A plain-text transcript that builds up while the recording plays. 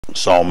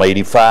Psalm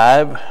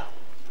 85.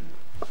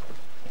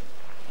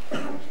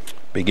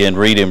 Begin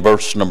reading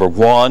verse number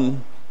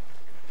 1.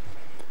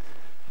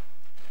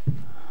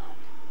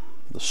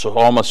 The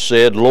psalmist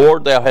said,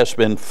 Lord, thou hast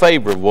been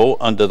favorable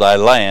unto thy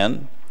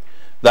land.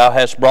 Thou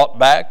hast brought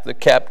back the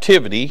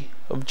captivity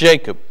of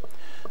Jacob.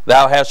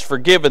 Thou hast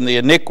forgiven the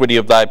iniquity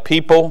of thy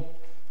people.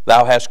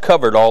 Thou hast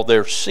covered all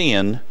their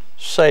sin,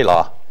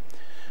 Selah.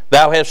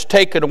 Thou hast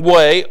taken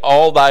away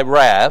all thy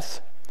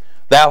wrath.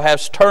 Thou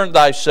hast turned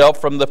thyself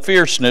from the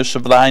fierceness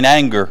of thine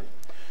anger.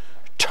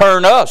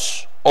 Turn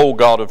us, O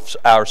God of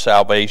our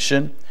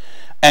salvation,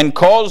 and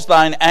cause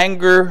thine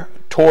anger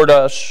toward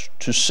us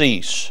to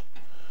cease.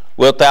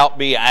 Wilt thou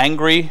be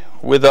angry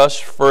with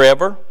us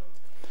forever?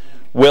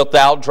 Wilt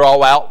thou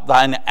draw out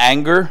thine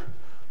anger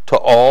to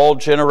all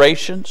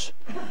generations?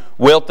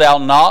 Wilt thou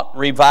not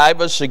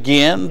revive us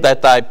again,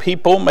 that thy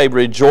people may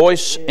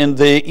rejoice in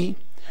thee?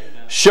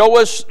 Show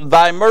us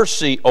thy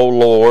mercy, O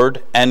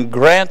Lord, and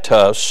grant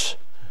us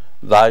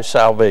thy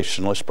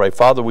salvation. Let's pray.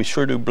 Father, we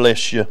sure do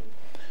bless you.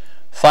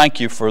 Thank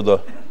you for the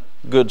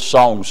good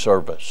song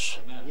service.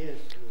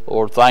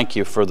 Lord, thank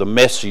you for the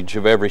message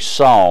of every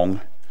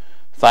song.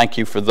 Thank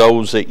you for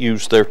those that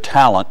use their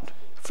talent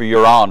for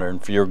your honor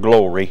and for your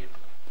glory.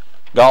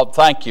 God,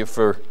 thank you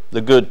for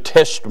the good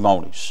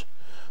testimonies.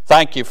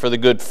 Thank you for the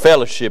good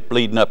fellowship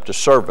leading up to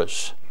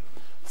service.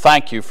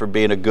 Thank you for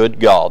being a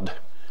good God.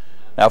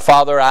 Now,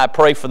 Father, I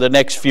pray for the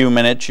next few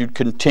minutes you'd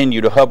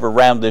continue to hover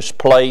around this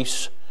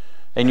place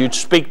and you'd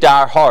speak to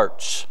our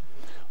hearts.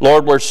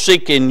 Lord, we're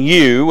seeking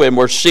you and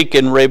we're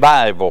seeking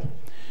revival.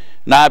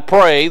 And I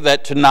pray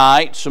that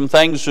tonight some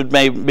things would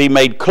be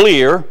made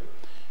clear.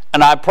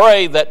 And I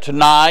pray that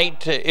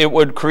tonight it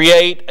would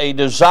create a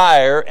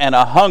desire and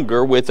a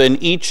hunger within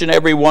each and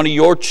every one of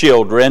your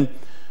children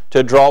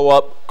to draw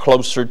up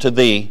closer to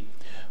thee.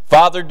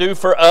 Father, do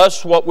for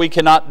us what we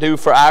cannot do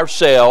for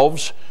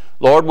ourselves.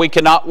 Lord, we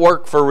cannot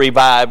work for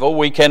revival.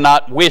 We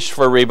cannot wish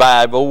for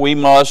revival. We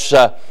must,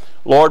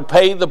 Lord,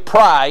 pay the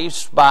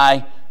price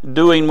by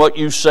doing what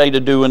you say to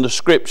do in the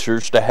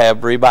Scriptures to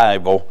have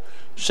revival.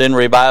 Send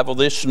revival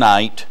this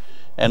night.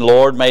 And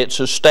Lord, may it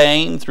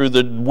sustain through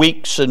the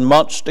weeks and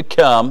months to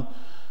come,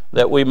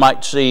 that we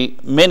might see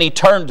many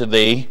turn to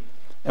thee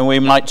and we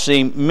might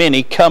see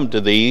many come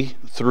to thee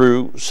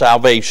through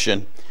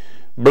salvation.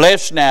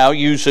 Bless now,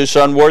 use this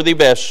unworthy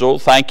vessel.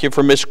 Thank you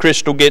for Miss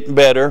Crystal getting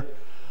better.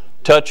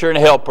 Touch her and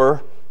help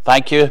her.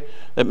 Thank you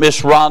that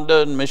Miss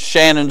Rhonda and Miss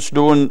Shannon's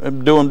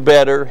doing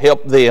better.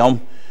 Help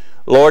them.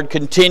 Lord,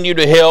 continue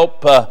to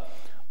help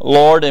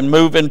Lord, and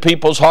move in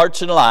people's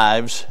hearts and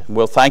lives.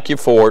 We'll thank you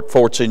for it.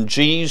 For it's in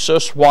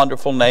Jesus'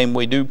 wonderful name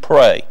we do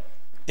pray.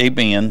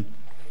 Amen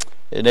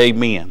and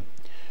amen.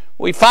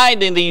 We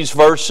find in these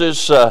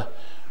verses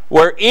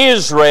where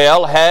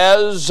Israel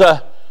has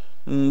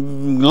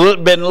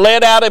been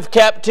led out of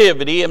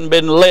captivity and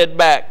been led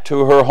back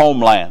to her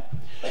homeland.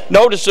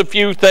 Notice a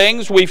few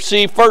things. We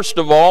see, first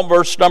of all,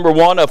 verse number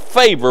 1, a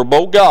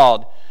favorable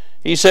God.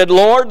 He said,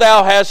 Lord,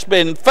 thou hast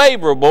been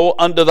favorable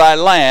unto thy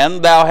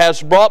land. Thou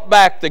hast brought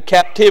back the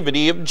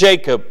captivity of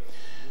Jacob.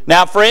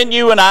 Now, friend,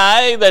 you and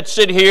I that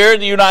sit here in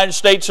the United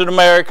States of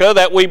America,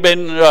 that we've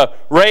been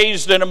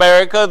raised in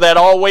America, that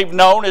all we've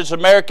known is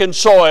American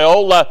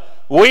soil,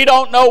 we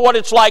don't know what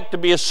it's like to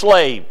be a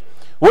slave.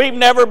 We've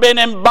never been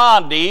in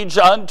bondage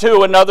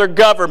unto another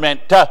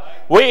government.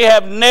 We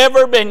have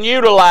never been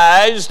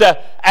utilized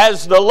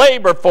as the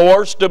labor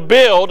force to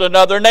build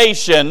another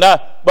nation.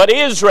 But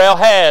Israel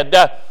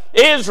had.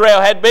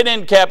 Israel had been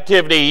in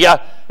captivity.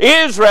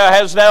 Israel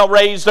has now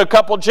raised a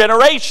couple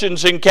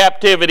generations in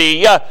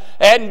captivity.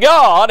 And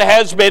God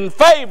has been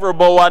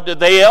favorable unto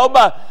them,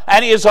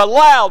 and He has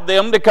allowed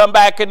them to come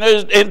back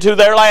into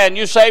their land.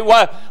 You say,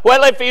 well,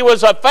 if He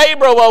was a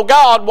favorable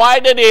God, why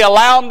did He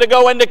allow them to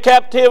go into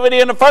captivity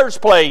in the first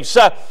place?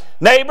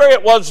 Neighbor,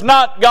 it was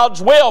not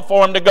God's will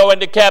for them to go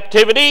into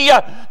captivity.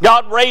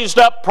 God raised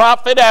up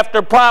prophet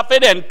after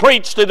prophet and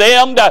preached to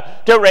them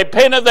to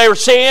repent of their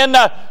sin,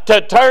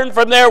 to turn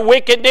from their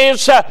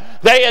wickedness.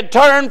 They had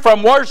turned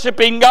from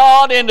worshiping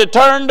God and to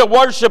turn to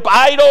worship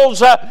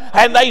idols,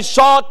 and they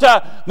sought,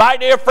 my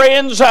dear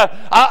friends,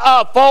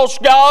 false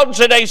gods,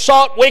 and they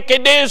sought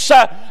wickedness,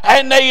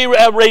 and they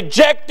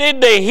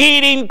rejected the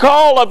heeding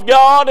call of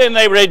God, and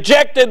they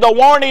rejected the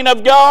warning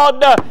of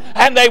God,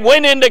 and they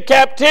went into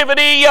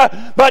captivity.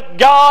 But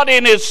God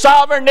in His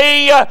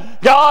sovereignty,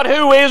 God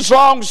who is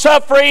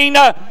long-suffering,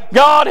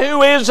 God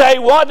who is a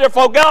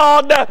wonderful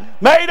God,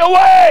 made a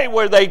way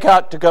where they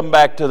got to come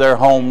back to their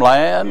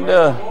homeland.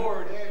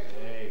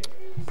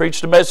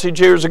 Preached a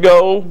message years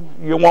ago,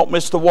 you won't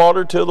miss the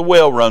water till the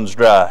well runs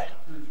dry.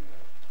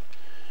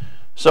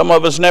 Some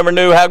of us never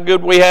knew how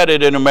good we had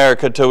it in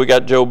America till we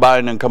got Joe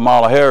Biden and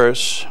Kamala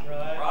Harris.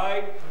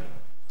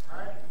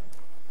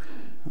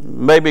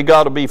 Maybe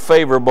God will be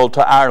favorable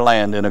to our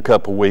land in a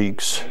couple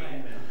weeks.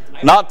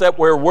 Not that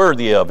we're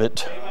worthy of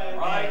it,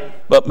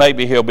 but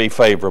maybe He'll be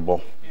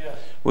favorable.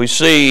 We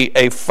see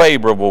a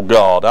favorable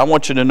God. I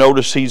want you to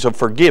notice He's a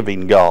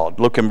forgiving God.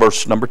 Look in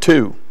verse number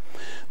 2.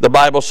 The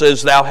Bible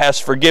says, thou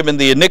hast forgiven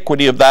the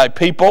iniquity of thy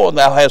people, and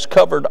thou hast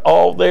covered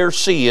all their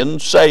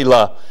sins.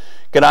 Selah.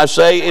 Can I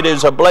say it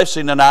is a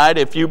blessing tonight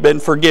if you've been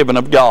forgiven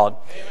of God?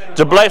 Amen.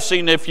 It's a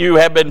blessing if you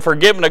have been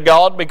forgiven of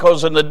God,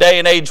 because in the day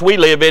and age we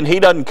live in, He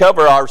doesn't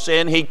cover our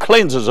sin. He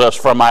cleanses us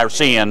from our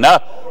sin.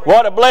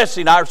 What a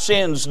blessing, our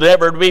sins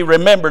never to be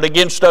remembered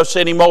against us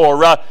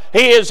anymore.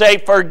 He is a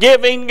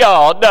forgiving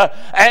God.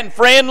 And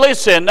friend,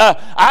 listen,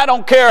 I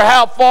don't care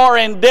how far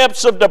in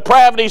depths of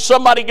depravity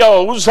somebody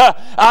goes,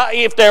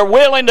 if they're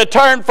willing to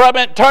turn from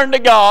it, turn to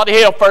God,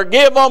 He'll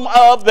forgive them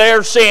of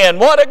their sin.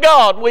 What a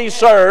God we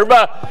serve.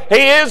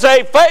 He is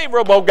a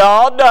favorable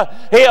God.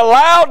 He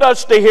allowed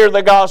us to hear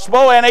the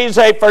gospel, and He's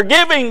a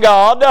forgiving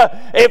God.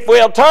 If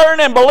we'll turn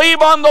and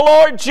believe on the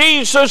Lord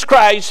Jesus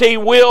Christ, He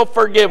will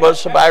forgive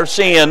us of our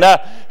sin.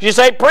 You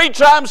say,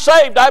 preacher, I'm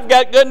saved. I've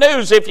got good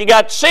news. If you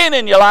got sin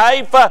in your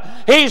life,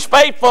 He's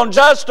faithful and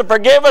just to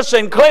forgive us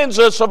and cleanse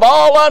us of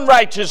all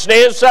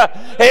unrighteousness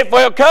if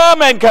we'll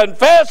come and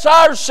confess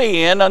our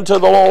sin unto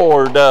the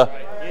Lord.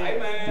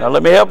 Now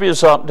let me help you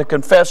something. To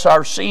confess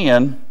our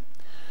sin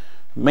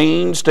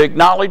means to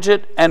acknowledge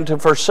it and to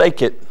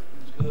forsake it.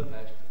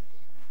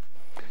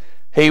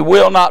 He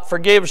will not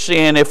forgive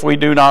sin if we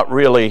do not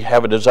really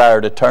have a desire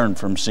to turn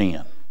from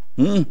sin.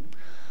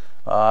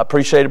 I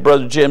appreciated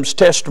Brother Jim's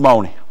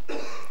testimony.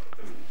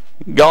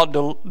 God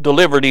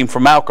delivered him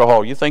from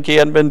alcohol. You think he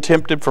hadn't been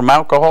tempted from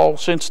alcohol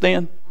since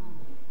then?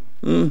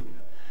 But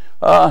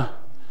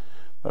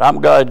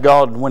I'm glad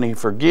God, when He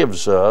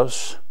forgives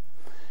us,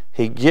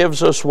 He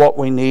gives us what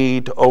we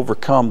need to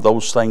overcome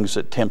those things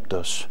that tempt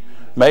us.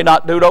 May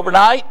not do it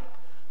overnight.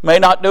 May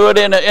not do it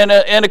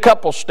in a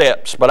couple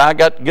steps, but I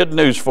got good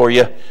news for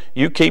you.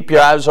 You keep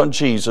your eyes on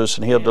Jesus,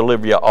 and He'll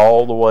deliver you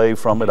all the way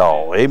from it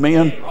all.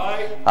 Amen?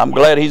 I'm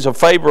glad He's a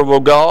favorable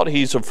God.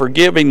 He's a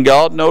forgiving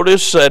God.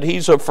 Notice that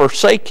He's a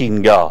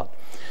forsaking God.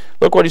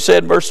 Look what He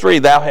said in verse 3.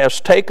 Thou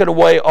hast taken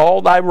away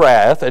all thy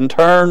wrath, and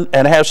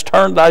hast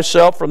turned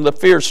thyself from the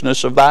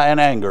fierceness of thine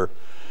anger.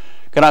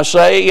 Can I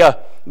say,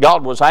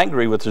 God was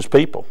angry with His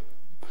people.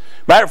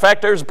 Matter of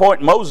fact, there's a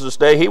point in Moses'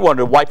 day He wanted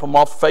to wipe them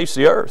off the face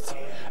of the earth.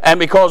 And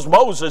because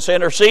Moses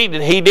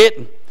interceded, He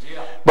didn't.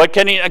 But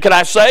can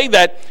I say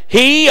that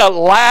He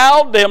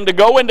allowed them to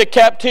go into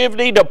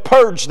captivity to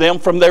purge them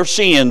from their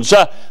sins.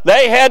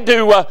 They had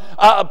to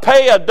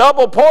pay a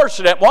double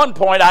portion at one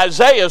point,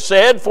 Isaiah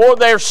said, for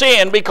their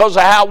sin because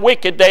of how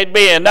wicked they'd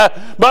been.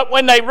 But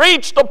when they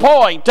reached the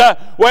point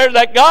where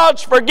that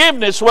God's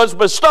forgiveness was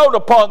bestowed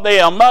upon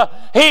them,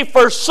 He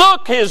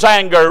forsook His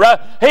anger.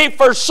 He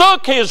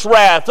forsook His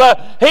wrath.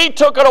 He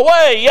took it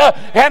away.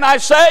 And I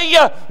say,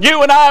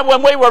 you and I,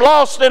 when we were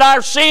lost in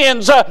our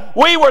sins,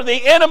 we were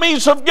the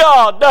enemies of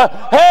God.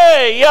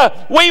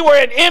 We were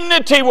at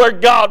enmity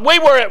with God. We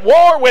were at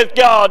war with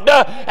God.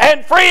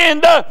 And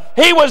friend,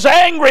 He was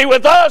angry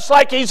with us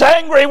like He's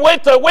angry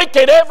with the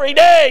wicked every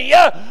day.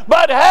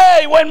 But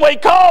hey, when we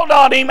called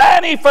on Him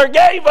and He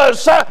forgave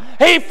us,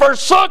 He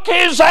forsook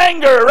His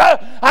anger.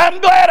 I'm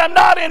glad I'm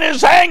not in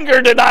His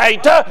anger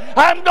tonight.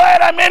 I'm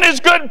glad I'm in His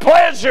good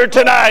pleasure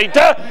tonight.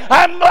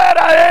 I'm glad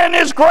I'm in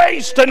His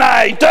grace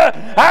tonight.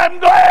 I'm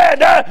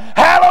glad,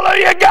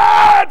 hallelujah,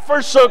 God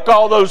forsook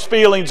all those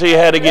feelings He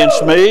had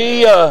against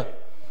me.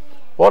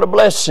 What a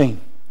blessing.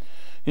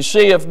 You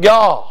see, if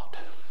God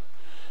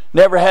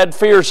never had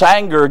fierce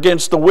anger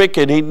against the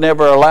wicked, He'd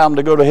never allow them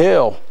to go to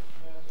hell.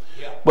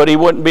 But He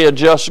wouldn't be a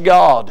just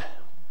God.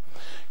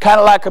 Kind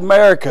of like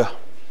America.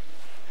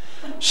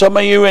 Some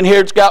of you in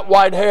here that's got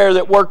white hair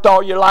that worked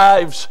all your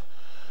lives.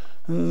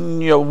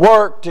 You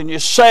worked and you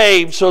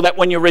saved so that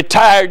when you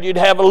retired you'd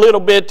have a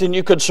little bit and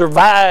you could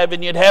survive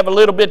and you'd have a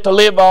little bit to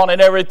live on and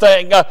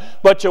everything,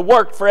 but you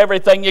worked for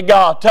everything you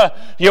got.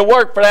 You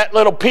worked for that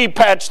little pea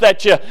patch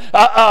that you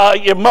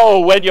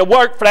mow, and you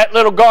worked for that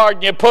little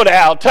garden you put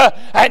out,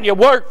 and you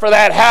worked for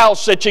that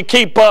house that you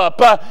keep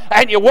up,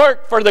 and you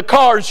worked for the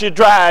cars you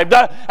drive,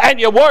 and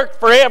you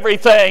worked for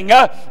everything.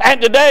 And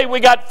today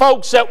we got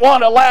folks that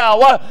want to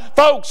allow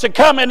folks to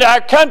come into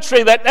our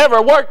country that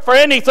never worked for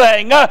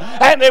anything,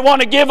 and they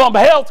want to give them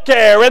health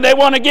care, and they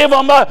want to give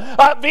them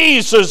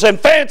visas and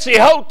fancy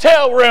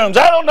hotel rooms.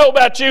 I don't know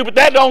about you, but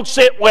that don't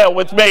sit well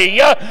with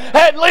me.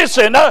 And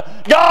listen,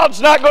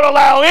 God's not going to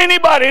allow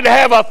anybody to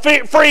have a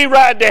free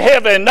ride to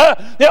heaven.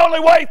 The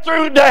only way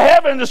through to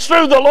heaven is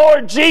through the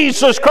Lord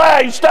Jesus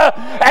Christ.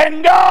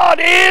 And God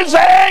is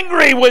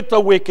angry with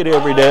the wicked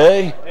every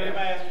day.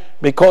 Amen.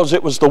 Because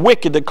it was the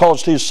wicked that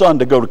caused His Son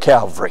to go to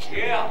Calvary.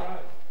 Yeah.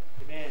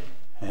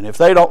 And if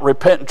they don't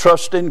repent and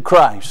trust in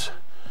Christ,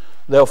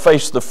 they'll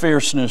face the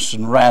fierceness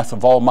and wrath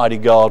of Almighty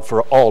God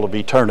for all of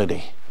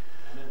eternity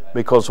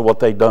because of what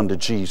they've done to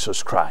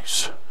Jesus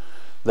Christ.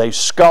 They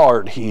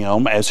scarred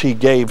Him as He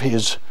gave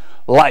His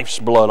life's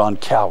blood on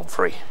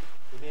Calvary.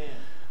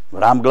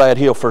 But I'm glad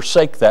He'll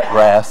forsake that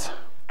wrath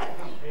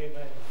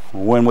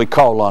when we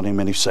call on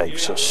Him and He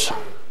saves us.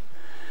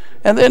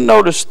 And then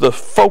notice the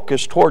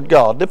focus toward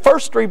God. The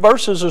first 3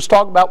 verses is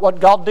talking about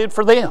what God did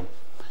for them.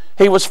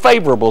 He was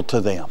favorable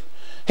to them.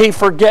 He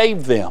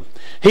forgave them.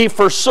 He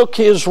forsook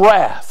His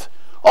wrath.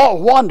 All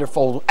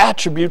wonderful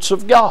attributes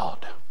of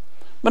God.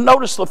 But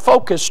notice the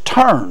focus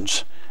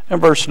turns in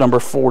verse number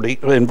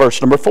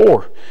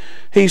 4.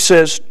 He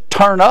says,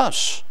 turn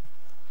us,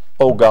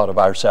 O God of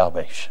our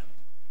salvation.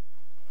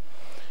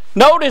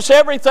 Notice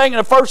everything in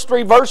the first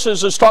 3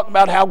 verses is talking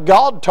about how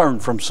God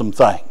turned from some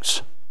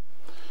things.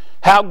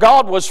 How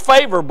God was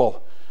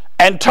favorable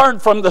and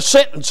turned from the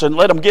sentence and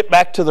let them get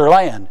back to their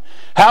land.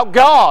 How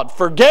God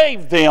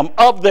forgave them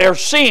of their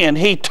sin.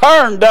 He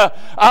turned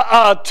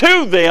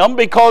to them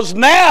because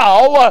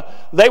now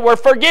they were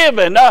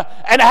forgiven.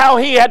 And how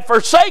He had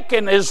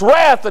forsaken His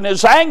wrath and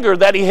His anger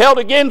that He held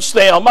against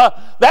them.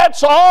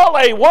 That's all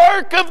a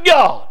work of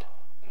God.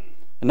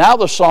 And now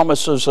the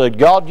psalmist has said,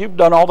 God, You've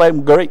done all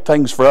them great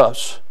things for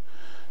us.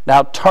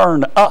 Now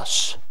turn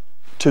us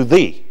to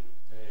Thee.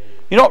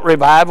 You know what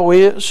revival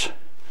is?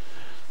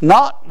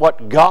 Not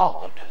what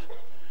God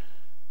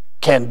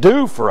can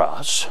do for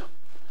us,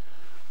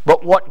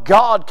 but what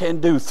God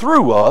can do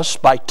through us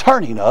by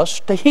turning us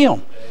to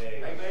Him.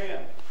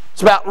 Amen.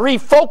 It's about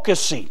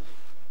refocusing.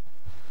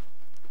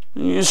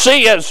 You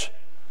see, as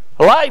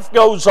life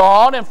goes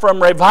on, and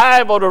from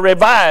revival to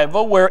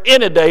revival, we're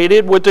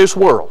inundated with this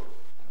world.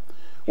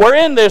 We're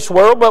in this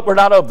world, but we're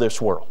not of this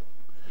world.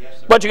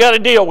 Yes, but you got to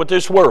deal with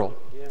this world.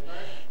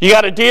 You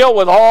got to deal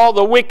with all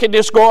the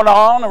wickedness going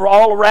on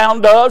all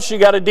around us. You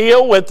got to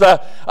deal with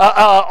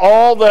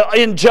all the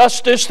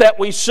injustice that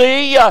we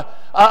see.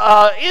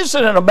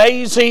 Isn't it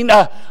amazing?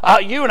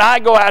 You and I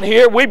go out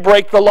here, we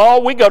break the law,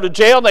 we go to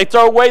jail, and they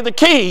throw away the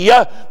key.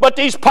 But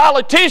these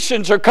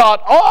politicians are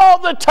caught all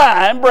the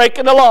time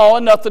breaking the law,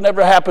 and nothing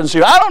ever happens to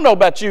you. I don't know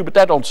about you, but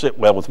that don't sit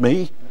well with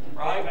me.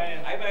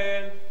 Amen.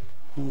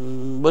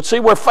 Amen. But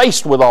see, we're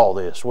faced with all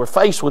this. We're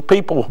faced with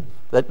people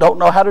that don't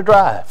know how to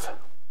drive.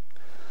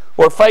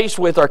 We're faced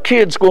with our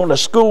kids going to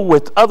school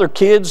with other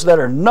kids that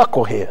are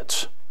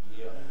knuckleheads.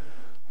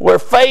 We're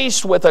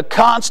faced with a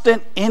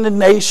constant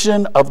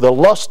inundation of the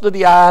lust of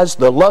the eyes,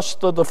 the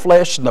lust of the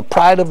flesh, and the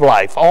pride of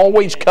life,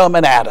 always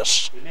coming at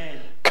us.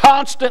 Amen.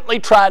 Constantly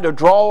trying to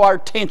draw our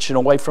attention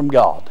away from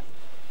God.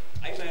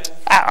 Amen.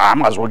 I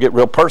might as well get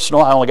real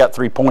personal. I only got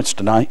 3 points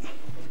tonight.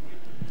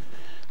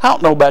 I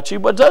don't know about you,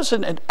 but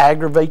doesn't it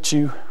aggravate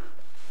you?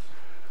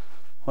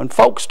 When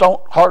folks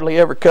don't hardly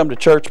ever come to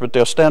church, but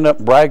they'll stand up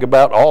and brag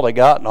about all they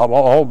got and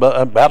all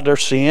about their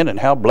sin and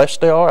how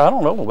blessed they are. I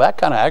don't know. That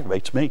kind of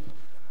aggravates me.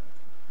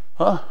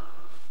 Huh?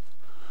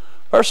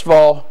 First of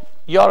all,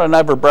 you ought to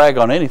never brag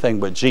on anything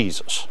but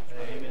Jesus.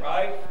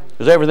 Right?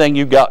 Because everything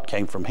you got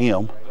came from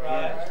Him.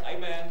 Right.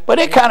 Amen. But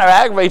it kind of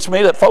aggravates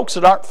me that folks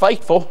that aren't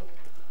faithful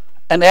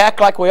and they act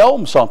like we owe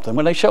them something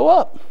when they show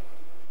up.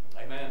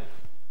 Amen.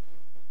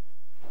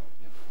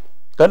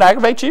 Doesn't it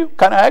aggravate you?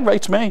 Kind of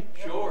aggravates me.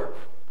 Sure.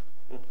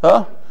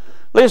 Huh?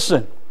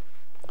 Listen,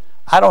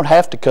 I don't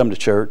have to come to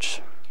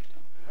church.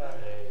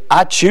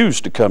 I choose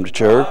to come to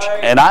church,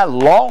 and I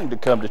long to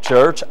come to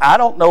church. I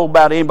don't know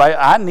about anybody.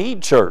 I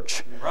need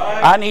church.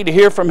 Right. I need to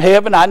hear from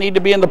heaven. I need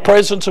to be in the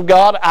presence of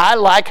God. I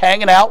like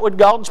hanging out with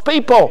God's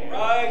people.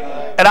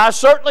 Right. And I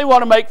certainly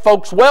want to make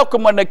folks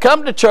welcome when they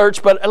come to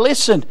church, but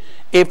listen,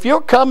 if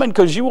you're coming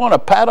because you want a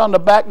pat on the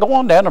back, go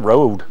on down the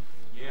road.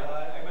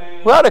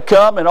 Yeah. We ought to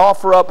come and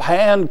offer up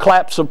hand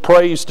claps of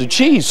praise to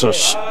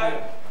Jesus.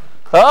 Right.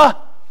 Huh?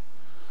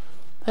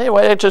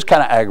 Anyway, it just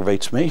kind of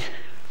aggravates me.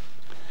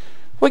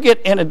 We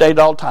get inundated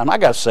all the time. I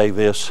got to say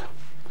this.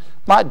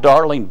 My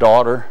darling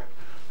daughter,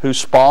 who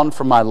spawned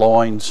from my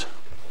loins,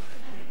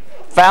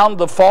 found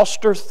the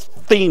Foster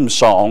theme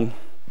song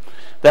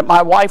that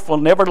my wife will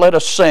never let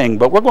us sing,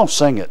 but we're going to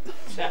sing it.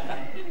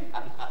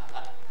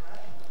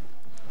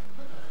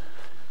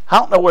 I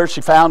don't know where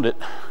she found it.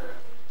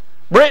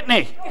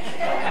 Brittany.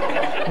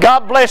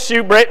 God bless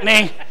you,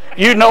 Brittany.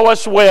 You know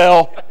us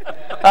well.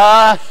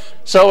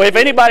 So if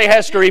anybody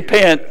has to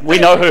repent, we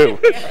know who.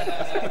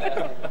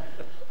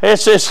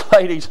 It's this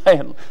lady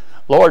saying,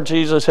 Lord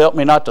Jesus, help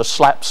me not to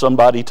slap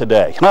somebody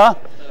today. Huh?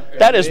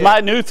 That is my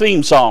new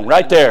theme song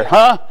right there.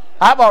 Huh?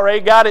 I've already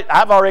got it.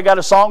 I've already got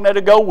a song there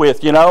to go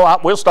with. You know,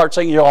 we'll start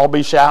singing. You'll all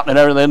be shouting and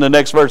everything. The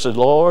next verse is,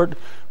 Lord,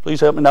 please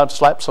help me not to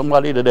slap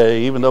somebody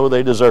today, even though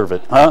they deserve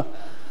it. Huh?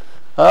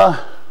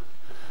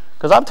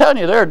 Because I'm telling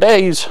you, there are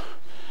days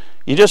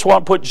you just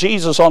want to put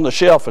Jesus on the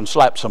shelf and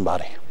slap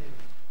somebody.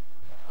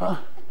 Huh?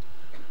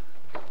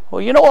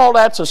 Well, you know all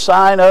that's a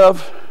sign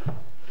of?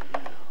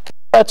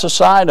 That's a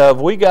sign of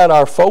we got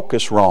our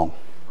focus wrong.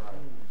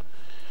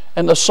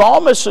 And the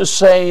psalmist is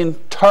saying,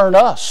 turn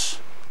us,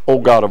 O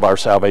God of our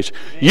salvation.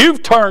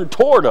 You've turned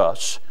toward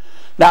us.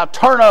 Now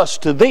turn us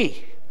to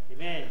Thee.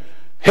 Amen.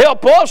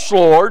 Help us,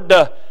 Lord,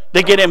 to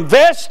get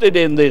invested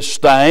in this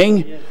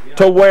thing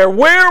to where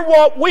we're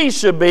what we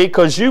should be,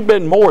 because You've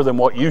been more than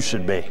what you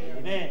should be.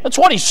 Amen. That's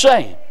what he's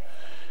saying.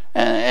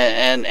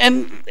 And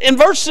in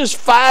verses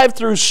 5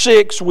 through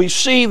 6, we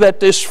see that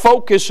this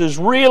focus is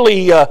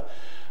really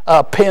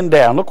pinned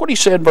down. Look what he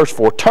said in verse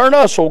 4. Turn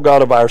us, O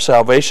God of our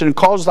salvation, and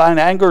cause Thine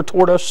anger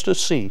toward us to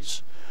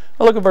cease.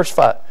 Now look at verse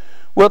 5.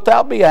 Wilt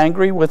Thou be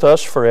angry with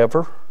us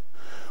forever?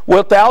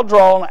 Wilt thou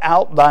draw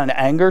out thine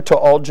anger to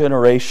all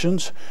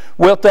generations?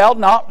 Wilt thou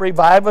not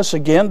revive us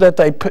again, that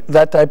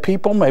thy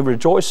people may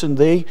rejoice in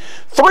thee?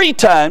 3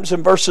 times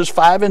in verses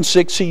 5 and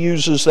 6 he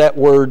uses that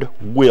word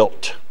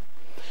wilt.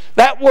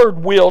 That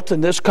word wilt in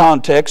this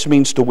context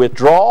means to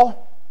withdraw,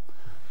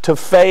 to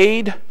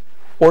fade,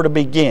 or to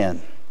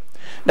begin.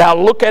 Now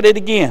look at it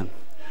again.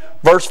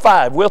 Verse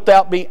 5, wilt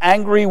thou be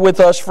angry with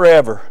us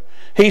forever?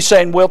 He's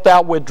saying, wilt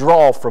thou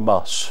withdraw from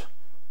us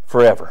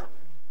forever?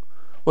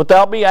 Wilt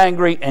thou be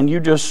angry and you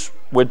just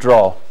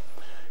withdraw?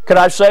 Can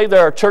I say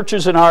there are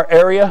churches in our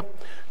area,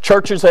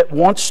 churches that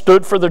once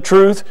stood for the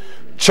truth,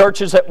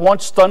 churches that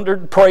once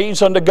thundered praise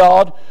unto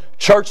God,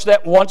 church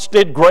that once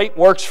did great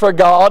works for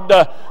God,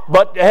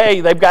 but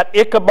hey, they've got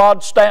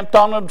Ichabod stamped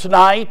on them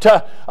tonight.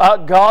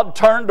 God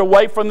turned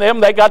away from them.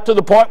 They got to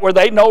the point where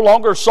they no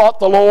longer sought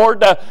the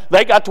Lord.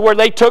 They got to where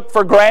they took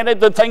for granted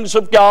the things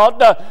of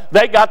God.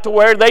 They got to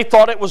where they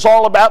thought it was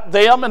all about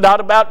them and not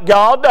about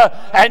God.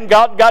 And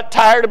God got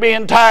tired of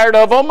being tired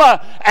of them,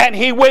 and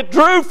He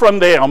withdrew from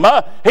them.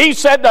 He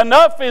said,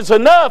 enough is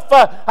enough.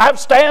 I've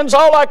stands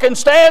all I can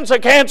stand. I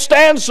can't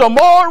stand some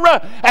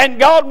more. And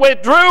God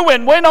withdrew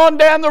and went on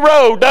down the road.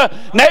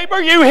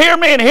 Neighbor, you hear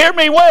me and hear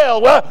me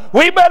well.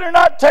 We better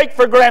not take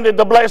for granted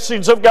the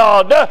blessings of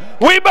God.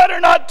 We better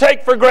not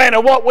take for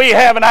granted what we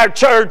have in our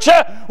church.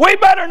 We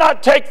better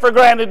not take for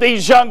granted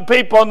these young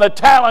people and the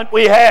talent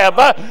we have.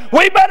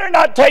 We better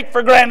not take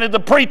for granted the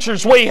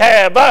preachers we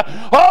have.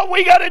 All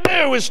we got to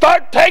do is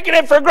start taking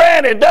it for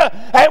granted,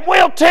 and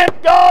we'll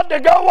tempt God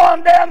to go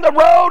on down the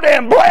road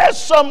and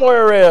bless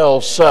somewhere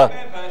else.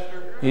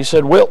 He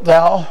said, wilt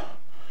thou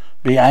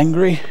be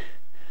angry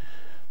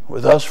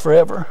with us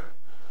forever?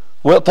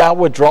 Wilt thou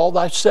withdraw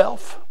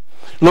thyself?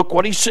 Look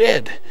what he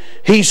said.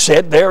 He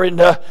said there in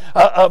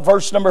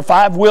verse number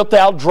 5, wilt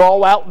thou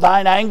draw out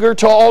thine anger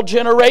to all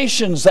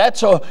generations?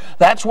 That's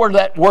where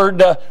that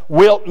word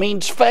wilt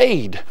means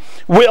fade.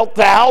 Wilt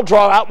thou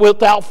draw out, wilt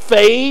thou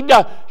fade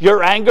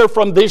your anger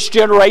from this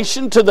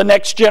generation to the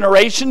next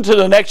generation, to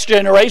the next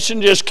generation,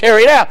 just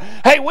carry it out?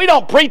 Hey, we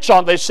don't preach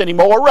on this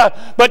anymore,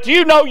 but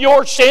you know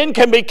your sin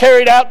can be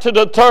carried out to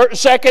the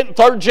second,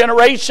 third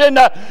generation.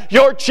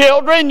 Your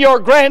children, your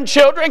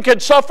grandchildren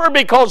could suffer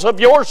because of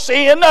your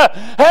sin.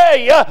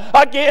 Hey,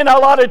 again, a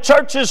lot of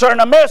churches are in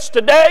a mess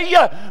today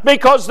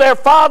because their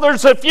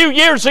fathers a few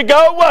years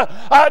ago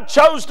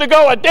chose to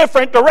go a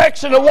different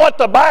direction than what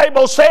the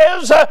Bible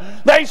says.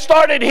 They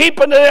started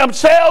heaping to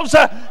themselves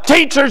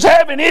teachers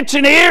having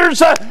itching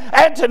ears,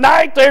 and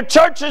tonight their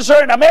churches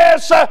are in a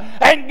mess,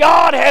 and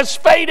God has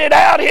faded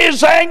out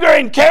His anger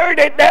and carried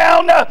it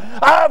down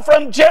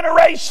from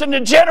generation to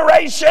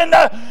generation.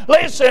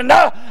 Listen,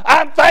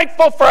 I'm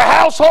thankful for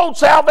household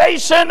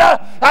salvation.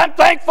 I'm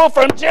thankful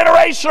for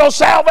generational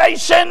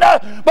salvation,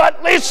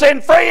 but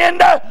listen,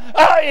 friend,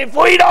 if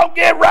we don't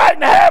get right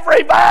and have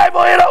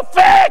revival, it'll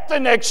affect the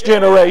next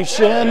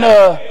generation.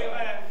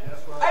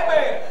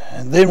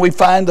 And then we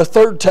find the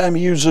third time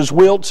he uses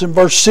wilts in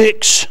verse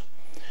 6.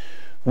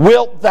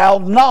 Wilt thou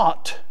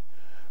not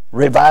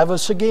revive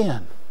us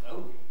again?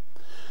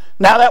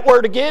 Now that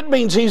word again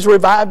means he's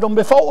revived them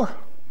before.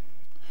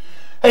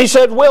 And he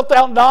said, wilt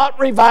thou not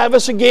revive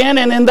us again?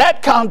 And in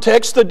that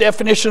context, the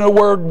definition of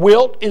the word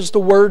wilt is the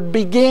word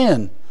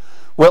begin.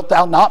 Wilt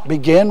thou not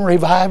begin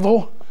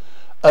revival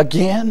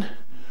again?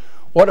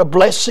 What a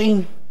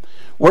blessing.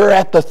 We're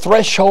at the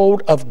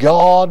threshold of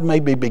God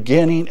maybe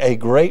beginning a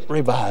great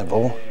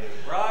revival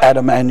at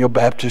Immanuel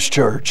Baptist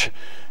Church.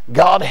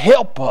 God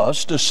help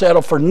us to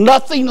settle for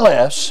nothing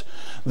less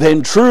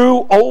than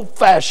true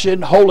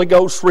old-fashioned Holy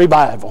Ghost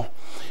revival.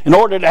 In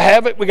order to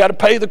have it, we got to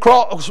pay the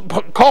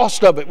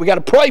cost of it. We got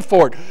to pray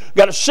for it. We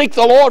got to seek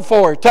the Lord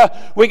for it.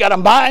 We got to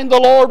mind the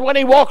Lord when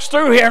He walks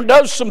through here and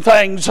does some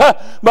things.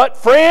 But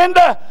friend,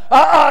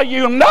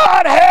 you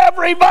not have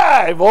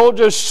revival.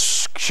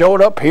 Just show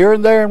it up here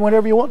and there and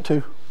whenever you want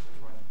to.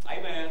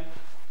 Amen.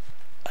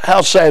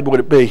 How sad would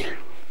it be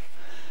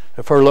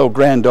if her little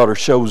granddaughter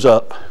shows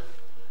up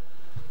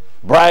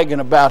bragging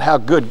about how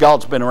good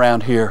God's been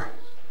around here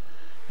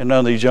and none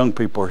of these young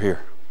people are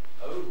here?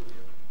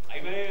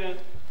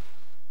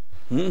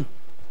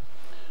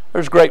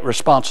 There's great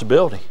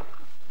responsibility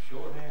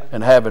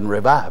in having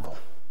revival.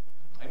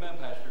 Amen,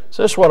 Pastor.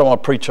 So this is what I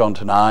want to preach on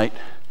tonight.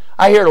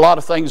 I hear a lot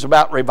of things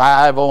about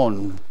revival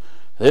and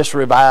this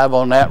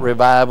revival and that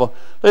revival.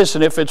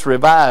 Listen, if it's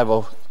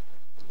revival,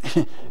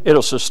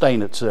 it'll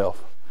sustain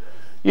itself.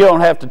 You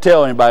don't have to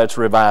tell anybody it's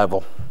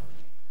revival.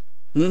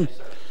 And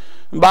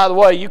by the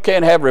way, you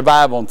can't have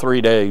revival in 3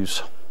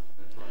 days.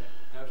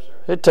 No,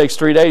 sir. It takes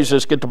 3 days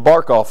just to get the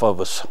bark off of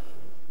us.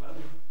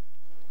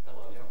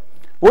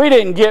 We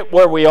didn't get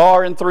where we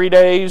are in 3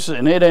 days,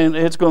 and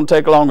it's going to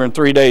take longer than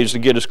 3 days to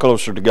get us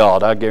closer to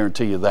God. I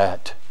guarantee you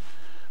that.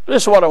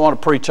 This is what I want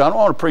to preach on. I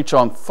want to preach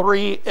on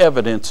 3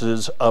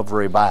 evidences of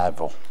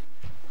revival.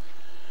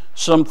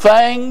 Some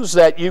things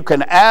that you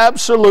can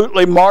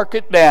absolutely mark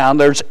it down.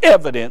 There's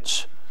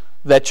evidence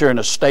that you're in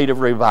a state of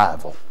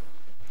revival.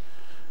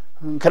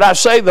 Can I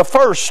say the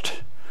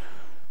first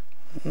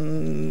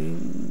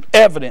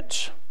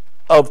evidence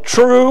of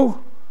true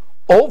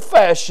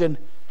old-fashioned,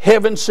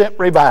 heaven-sent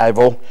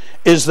revival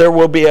is there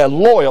will be a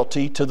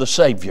loyalty to the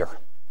Savior.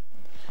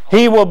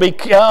 He will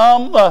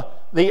become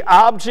the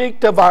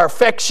object of our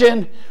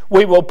affection.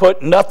 We will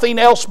put nothing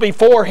else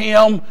before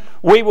Him.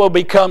 We will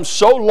become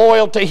so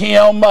loyal to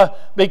Him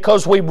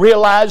because we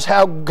realize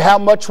how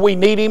much we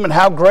need Him and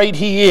how great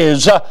He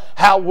is,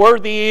 how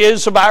worthy He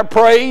is of our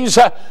praise.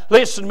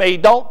 Listen to me,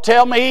 don't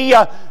tell me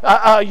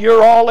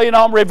you're all in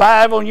on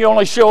revival and you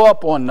only show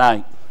up one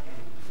night.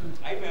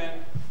 Amen.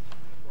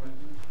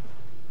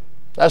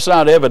 That's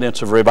not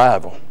evidence of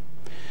revival.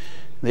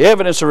 The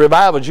evidence of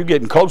revival is you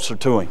getting closer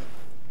to Him.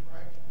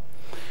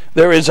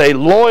 There is a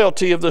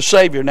loyalty of the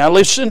Savior. Now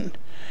listen,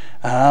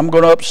 I'm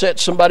going to upset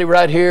somebody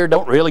right here.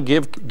 Don't really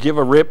give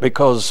a rip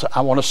because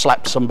I want to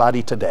slap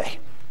somebody today.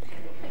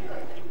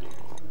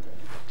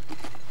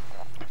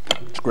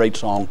 It's a great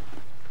song.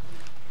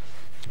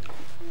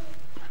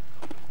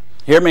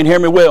 Hear me and hear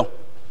me well.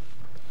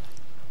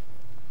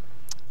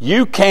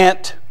 You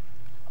can't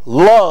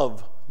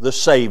love the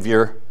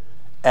Savior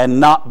and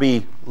not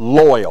be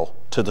loyal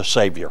to the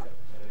Savior.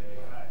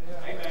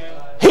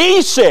 Amen.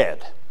 He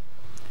said,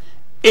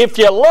 if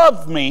you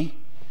love me,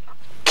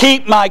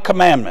 keep my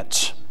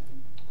commandments.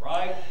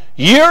 Right.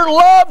 Your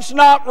love's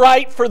not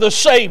right for the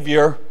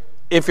Savior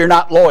if you're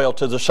not loyal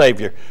to the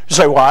Savior. You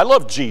say, well, I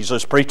love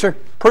Jesus, preacher.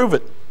 Prove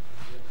it.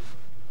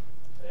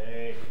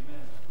 Amen.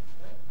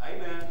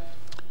 Amen.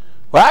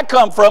 Where I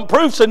come from,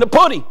 proof's in the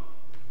pudding.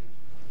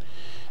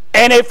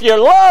 And if your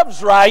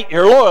love's right,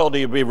 your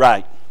loyalty will be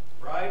right.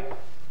 Right.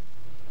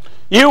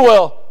 You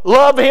will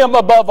love Him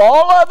above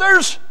all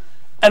others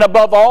and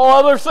above all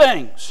other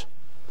things.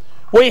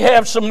 We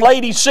have some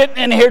ladies sitting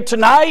in here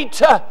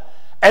tonight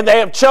and they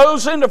have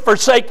chosen to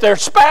forsake their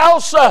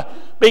spouse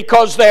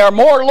because they are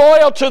more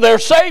loyal to their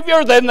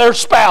Savior than their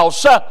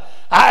spouse.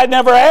 I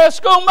never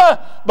ask them,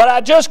 but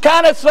I just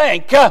kind of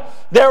think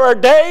there are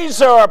days,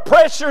 there are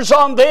pressures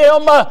on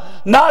them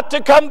not to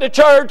come to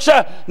church,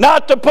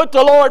 not to put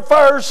the Lord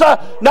first,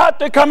 not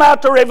to come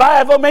out to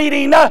revival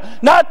meeting,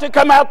 not to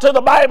come out to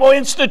the Bible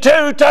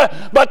Institute,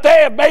 but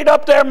they have made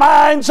up their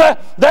minds.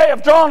 They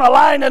have drawn a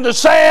line in the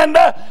sand.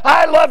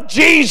 I love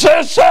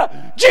Jesus.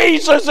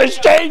 Jesus has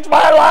changed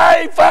my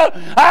life.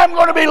 I'm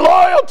going to be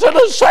loyal to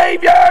the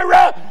Savior.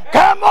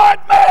 Come on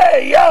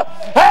me.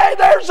 Hey,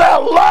 there's a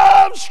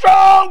love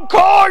strong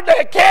cord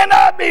that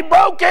cannot be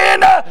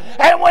broken.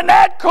 And when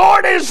that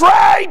cord is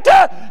right,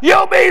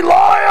 you'll be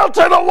loyal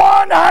to the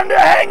one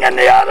hanging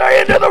the other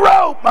end of the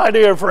rope, my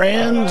dear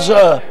friends.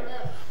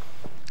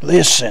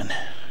 Listen.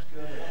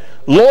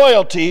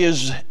 Loyalty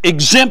is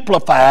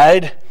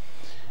exemplified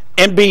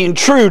in being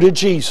true to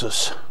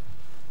Jesus.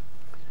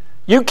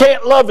 You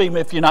can't love Him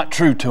if you're not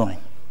true to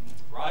Him.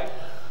 Right.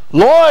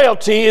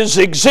 Loyalty is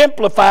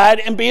exemplified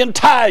in being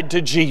tied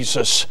to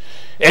Jesus.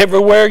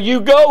 Everywhere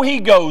you go, He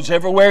goes.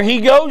 Everywhere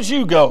He goes,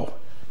 you go.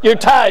 You're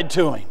tied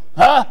to Him.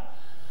 Huh?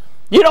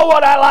 You know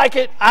what I like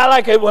it? I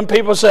like it when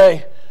people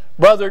say,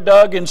 Brother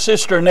Doug and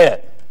Sister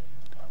Annette,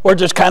 we're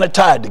just kind of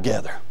tied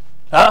together.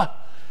 Huh?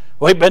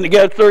 We've been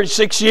together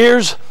 36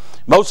 years.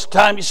 Most of the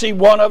time you see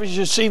one of us,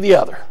 you see the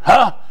other.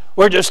 Huh?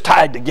 We're just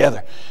tied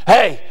together.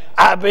 Hey,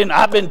 I've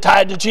been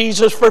tied to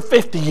Jesus for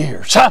 50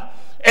 years. Huh?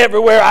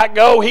 Everywhere I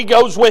go, He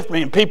goes with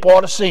me, and people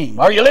ought to see Him.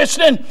 Are you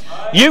listening?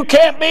 You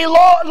can't be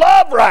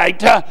love right.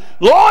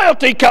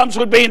 Loyalty comes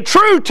with being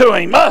true to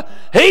Him.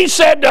 He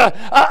said,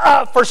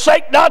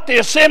 forsake not the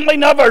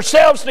assembling of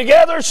ourselves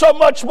together, so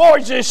much more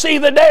as you see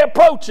the day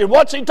approaching.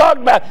 What's He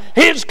talking about?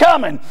 His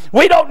coming.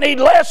 We don't need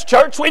less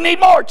church, we need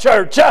more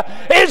church.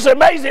 It's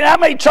amazing how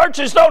many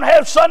churches don't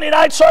have Sunday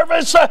night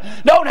service,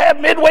 don't have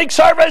midweek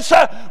service.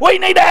 We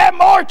need to have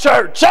more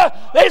church.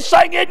 This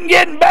thing isn't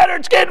getting better,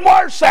 it's getting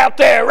worse out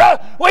there.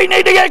 We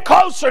need to get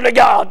closer to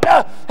God.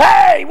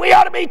 Hey, we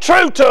ought to be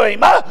true to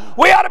Him.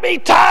 We ought to be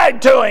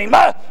tied to Him.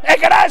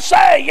 And can I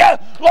say,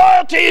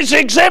 loyalty is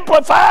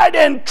exemplified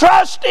in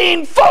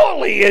trusting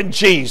fully in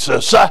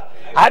Jesus.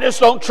 I just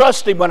don't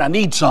trust Him when I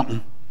need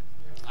something.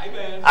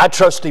 Amen. I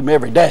trust Him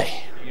every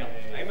day.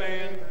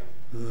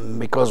 Amen.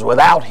 Because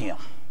without Him,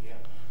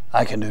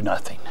 I can do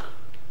nothing.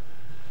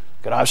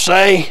 Can I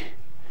say,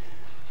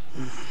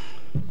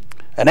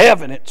 an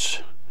evidence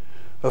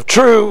of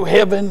true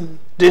heaven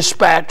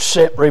dispatch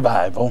sent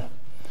revival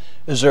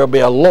is there will be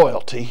a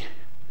loyalty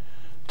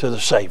to the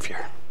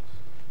Savior.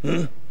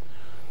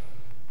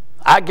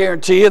 I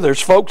guarantee you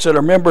there's folks that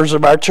are members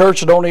of our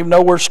church that don't even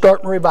know we're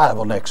starting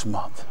revival next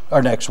month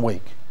or next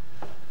week.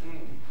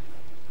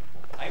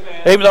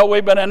 Amen. Even though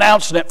we've been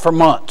announcing it for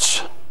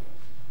months.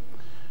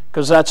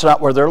 Because that's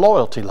not where their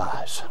loyalty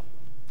lies.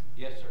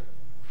 Yes,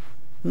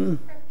 sir.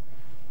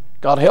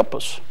 God help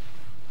us.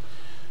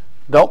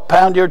 Don't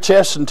pound your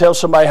chest and tell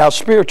somebody how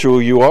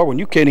spiritual you are when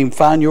you can't even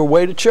find your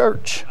way to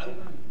church.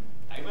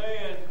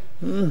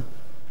 Amen.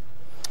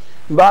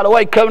 By the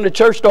way, coming to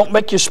church don't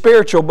make you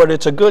spiritual, but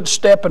it's a good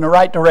step in the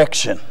right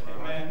direction.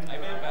 Amen.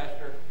 Amen,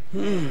 Pastor.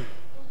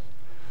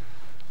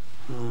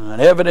 An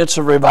evidence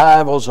of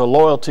revival is a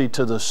loyalty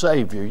to the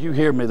Savior. You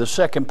hear me. The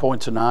second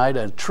point tonight,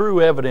 a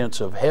true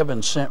evidence of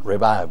heaven-sent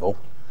revival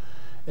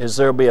is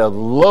there'll be a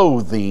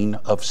loathing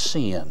of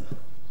sin.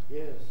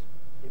 Yes.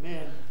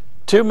 Amen.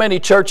 Too many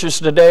churches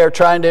today are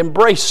trying to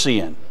embrace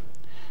sin.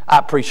 I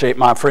appreciate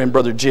my friend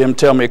Brother Jim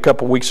telling me a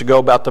couple weeks ago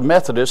about the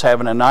Methodists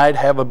having a night,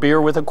 have a beer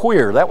with a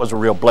queer. That was a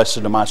real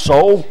blessing to my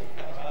soul.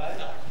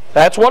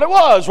 That's what it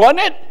was,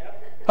 wasn't it?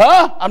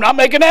 Huh? I'm not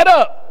making that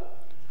up.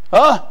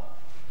 Huh?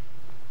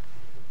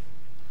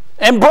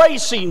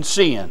 Embracing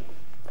sin.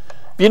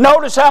 You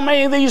notice how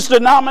many of these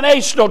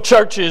denominational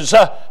churches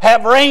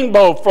have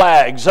rainbow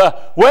flags,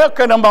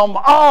 welcoming them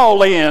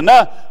all in.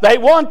 They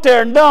want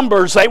their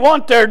numbers. They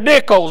want their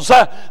nickels.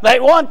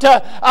 They want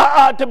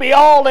to be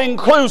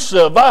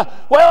all-inclusive. Well,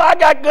 I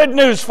got good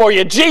news for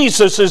you.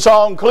 Jesus is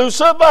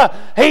all-inclusive.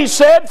 He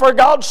said, "For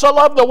God so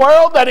loved the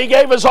world that He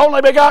gave His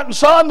only begotten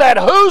Son, that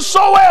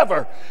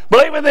whosoever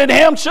believeth in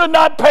Him should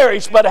not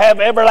perish, but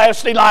have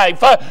everlasting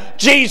life."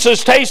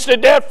 Jesus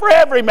tasted death for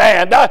every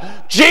man.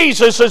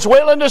 Jesus is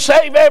willing to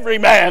save every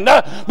man.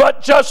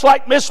 But just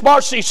like Miss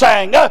Marcy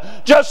sang,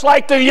 just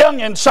like the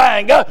youngin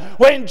sang,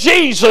 when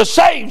Jesus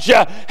saves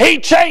you, He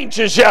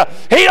changes you.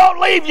 He don't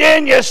leave you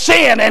in your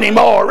sin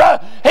anymore.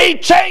 He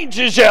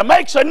changes you,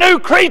 makes a new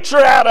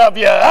creature out of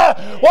you.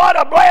 What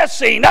a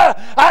blessing.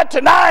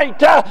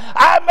 Tonight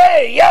I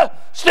may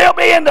still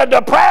be in the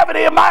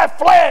depravity of my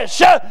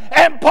flesh.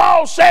 And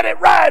Paul said it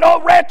right.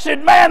 "Oh,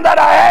 wretched man that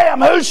I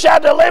am, who shall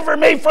deliver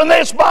me from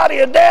this body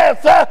of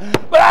death?"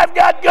 But I've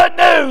got good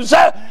news.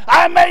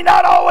 I may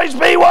not always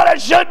be what I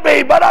should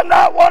be, but I'm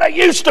not what I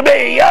used to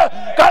be.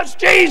 Because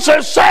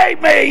Jesus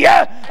saved me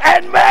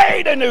and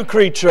made a new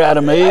creature out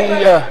of me.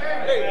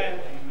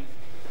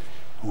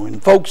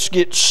 When folks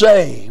get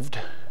saved,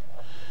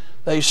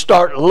 they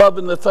start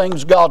loving the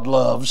things God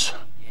loves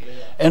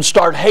and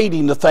start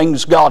hating the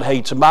things God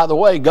hates. And by the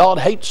way, God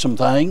hates some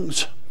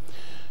things.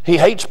 He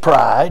hates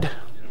pride.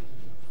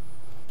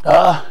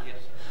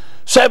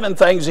 7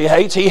 things He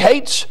hates. He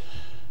hates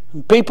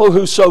people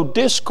who sow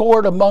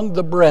discord among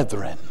the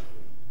brethren.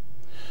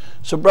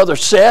 So Brother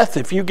Seth,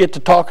 if you get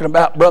to talking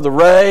about Brother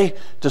Ray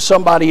to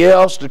somebody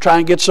else to try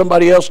and get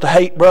somebody else to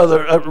hate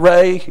Brother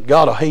Ray,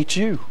 God will hate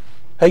you.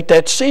 Hate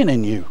that sin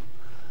in you.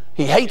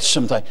 He hates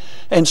something.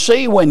 And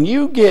see, when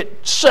you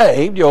get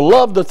saved, you'll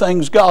love the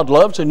things God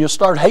loves and you'll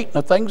start hating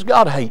the things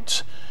God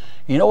hates.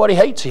 You know what He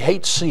hates? He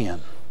hates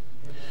sin.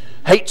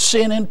 Hates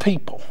sin in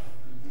people.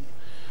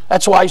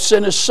 That's why He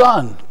sent His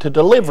Son to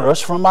deliver us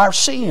from our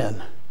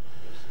sin.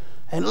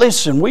 And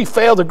listen, we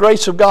fail the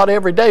grace of God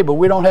every day, but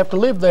we don't have to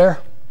live there.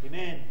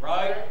 Amen.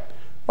 Right.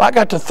 Well, I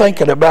got to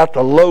thinking about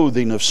the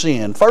loathing of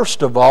sin.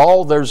 First of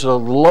all, there's a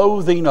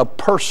loathing of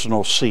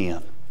personal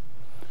sin.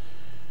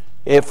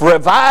 If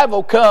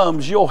revival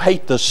comes, you'll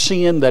hate the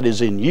sin that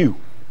is in you.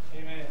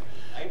 Amen.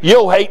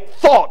 You'll hate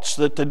thoughts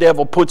that the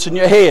devil puts in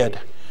your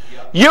head.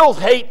 You'll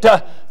hate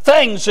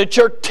things that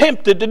you're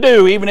tempted to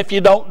do even if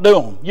you don't do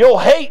them. You'll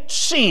hate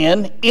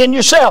sin in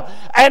yourself.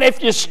 And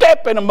if you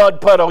step in a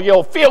mud puddle,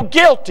 you'll feel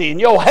guilty and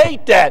you'll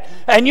hate that.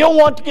 And you'll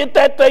want to get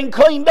that thing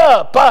cleaned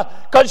up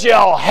because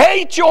you'll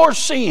hate your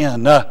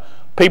sin.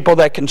 People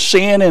that can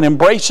sin and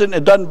embrace it and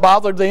it doesn't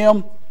bother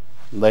them,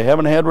 they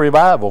haven't had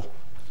revival.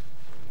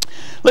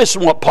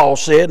 Listen to what Paul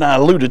said, and I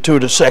alluded to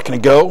it a second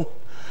ago.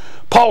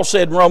 Paul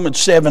said in Romans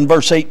 7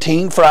 verse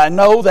 18, "For I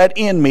know that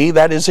in me,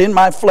 that is in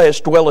my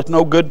flesh, dwelleth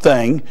no good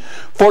thing.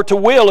 For to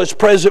will is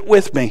present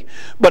with me.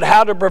 But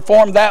how to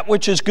perform that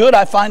which is good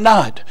I find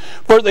not.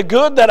 For the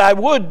good that I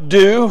would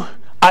do,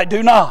 I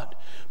do not.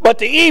 But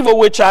the evil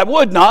which I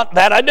would not,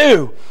 that I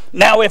do.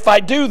 Now if I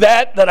do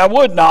that I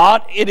would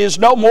not, it is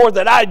no more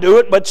that I do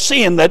it, but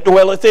sin that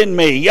dwelleth in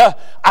me.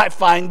 I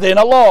find then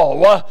a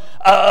law,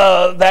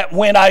 that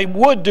when I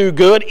would do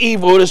good,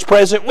 evil is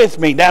present with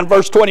me." Down in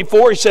verse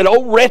 24, he said,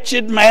 "O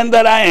wretched man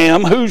that I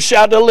am, who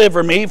shall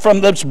deliver me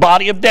from this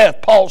body of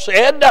death?" Paul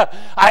said,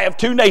 I have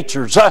 2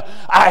 natures.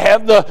 I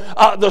have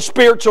the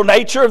spiritual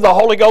nature of the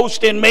Holy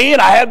Ghost in me,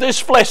 and I have this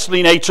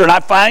fleshly nature, and I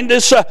find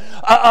this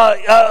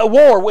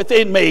war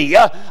within me.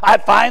 I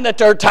find that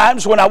there are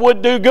times when I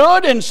would do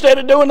good, instead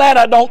of doing that,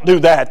 I don't do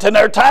that. And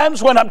there are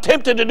times when I'm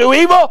tempted to do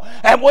evil,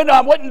 and when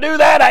I wouldn't do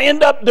that, I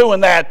end up doing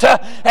that.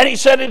 And he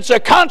said it's a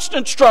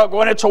constant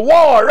struggle, and it's a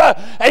war.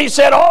 And he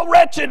said, "Oh,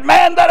 wretched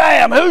man that I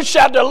am, who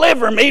shall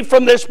deliver me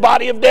from this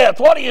body of death?"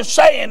 What he is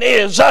saying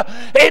is,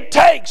 it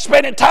takes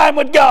spending time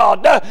with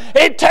God.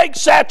 It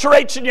takes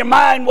saturating your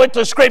mind with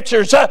the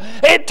Scriptures.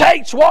 It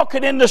takes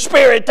walking in the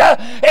Spirit.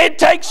 It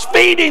takes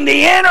feeding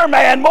the inner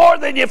man more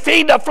than you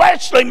feed the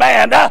fleshly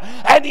man.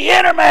 And the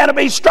inner man will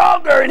be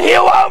stronger, and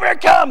he'll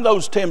overcome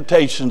those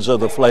temptations of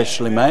the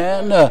fleshly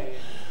man.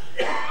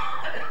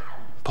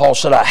 Paul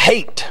said, I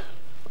hate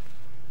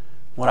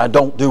when I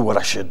don't do what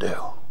I should do.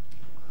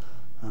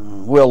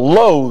 We'll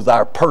loathe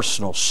our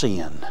personal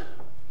sin.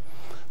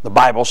 The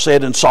Bible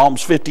said in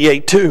Psalms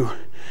 58:2,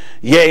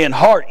 "Yea, in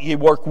heart ye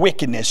work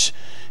wickedness,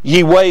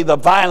 ye weigh the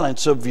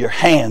violence of your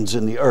hands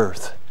in the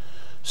earth."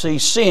 See,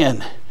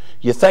 sin,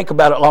 you think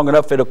about it long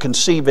enough, it'll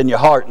conceive in your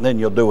heart, and then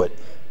you'll do it.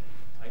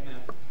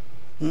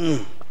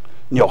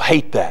 You'll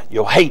hate that.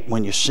 You'll hate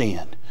when you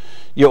sin.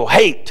 You'll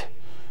hate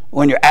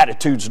when your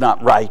attitude's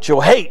not right.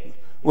 You'll hate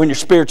when your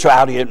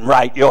spirituality isn't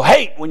right. You'll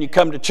hate when you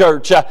come to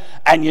church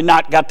and you're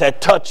not got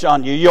that touch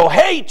on you. You'll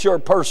hate your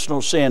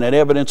personal sin, and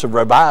evidence of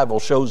revival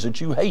shows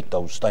that you hate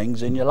those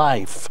things in your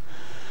life.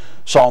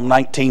 Psalm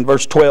 19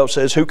 verse 12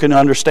 says, who can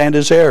understand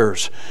his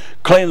errors?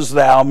 Cleanse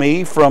thou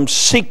me from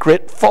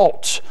secret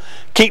faults.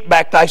 Keep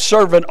back thy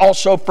servant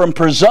also from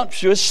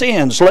presumptuous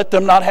sins. Let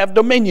them not have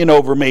dominion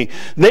over me.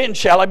 Then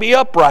shall I be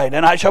upright,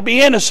 and I shall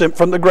be innocent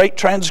from the great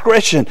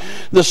transgression.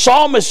 The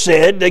psalmist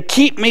said to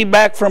keep me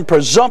back from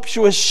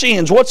presumptuous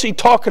sins. What's he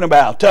talking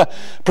about?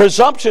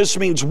 Presumptuous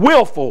means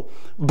willful,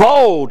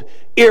 bold,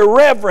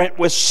 irreverent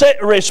with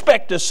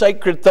respect to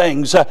sacred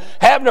things.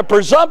 Having a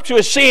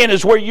presumptuous sin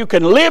is where you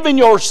can live in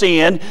your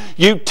sin.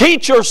 You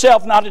teach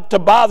yourself not to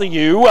bother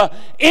you,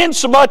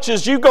 insomuch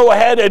as you go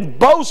ahead and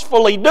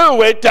boastfully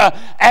do it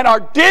and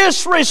are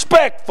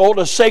disrespectful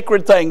to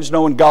sacred things,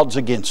 knowing God's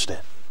against it.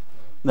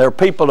 There are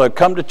people that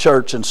come to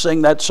church and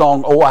sing that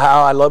song, oh,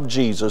 how I love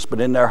Jesus, but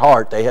in their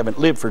heart they haven't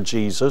lived for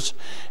Jesus,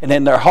 and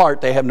in their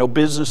heart they have no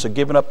business of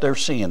giving up their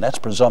sin. That's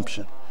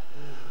presumption.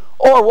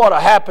 Or what'll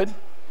happen?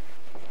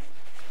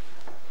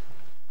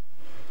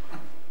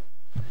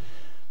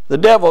 The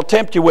devil will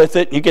tempt you with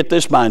it, and you get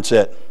this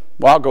mindset.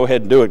 Well, I'll go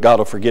ahead and do it. God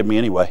will forgive me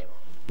anyway.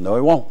 No,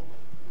 He won't.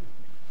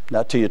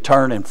 Not till you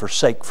turn and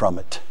forsake from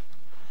it.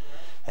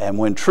 And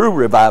when true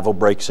revival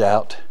breaks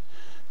out,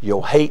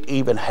 you'll hate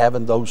even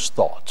having those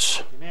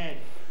thoughts. Amen.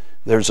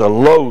 There's a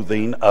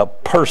loathing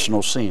of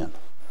personal sin.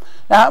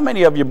 Now, how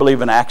many of you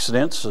believe in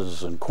accidents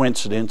and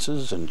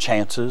coincidences and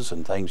chances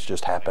and things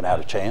just happen out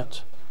of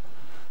chance?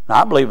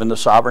 Now, I believe in the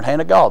sovereign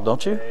hand of God,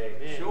 don't you?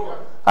 Amen. Sure.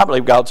 I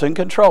believe God's in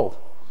control.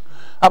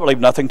 I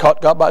believe nothing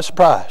caught God by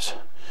surprise.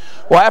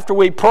 Well, after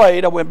we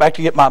prayed, I went back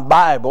to get my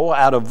Bible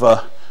out of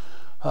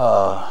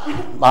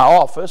my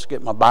office,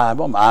 get my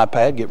Bible, my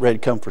iPad, get ready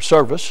to come for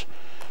service.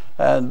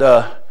 And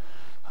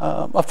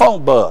my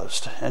phone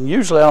buzzed. And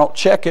usually I don't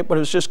check it, but it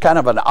was just kind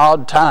of an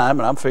odd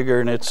time, and I'm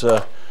figuring it's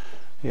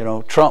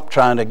Trump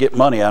trying to get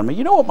money out of me.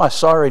 You know what my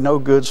sorry, no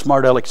good,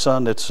 smart aleck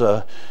son that's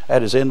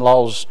at his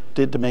in-laws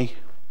did to me?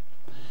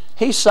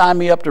 He signed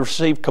me up to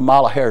receive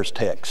Kamala Harris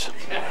texts.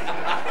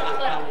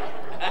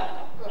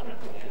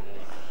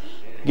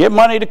 Give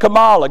money to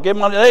Kamala. Give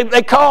money.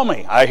 They call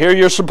me. I hear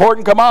you're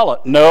supporting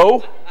Kamala.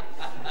 No.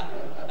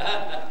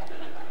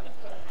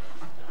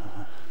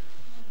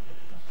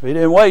 If he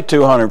didn't weigh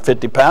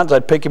 250 pounds,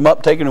 I'd pick him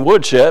up, take him to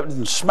woodshed,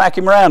 and smack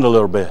him around a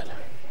little bit.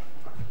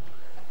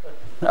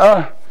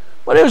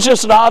 But it was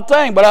just an odd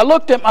thing. But I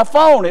looked at my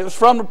phone. It was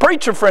from a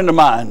preacher friend of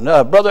mine.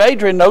 Brother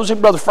Adrian knows him,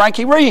 Brother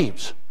Frankie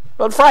Reeves.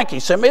 Brother Frankie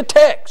sent me a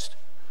text.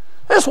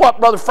 This is what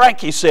Brother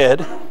Frankie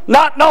said,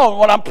 not knowing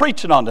what I'm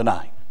preaching on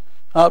tonight.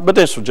 But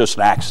this was just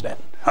an accident.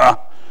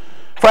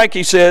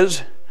 Frankie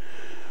says,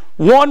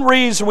 one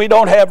reason we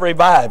don't have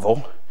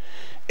revival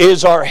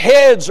is our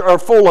heads are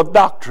full of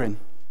doctrine,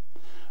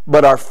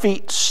 but our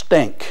feet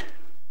stink.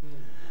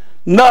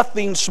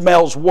 Nothing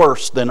smells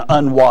worse than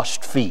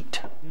unwashed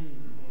feet.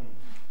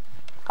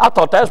 I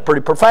thought that was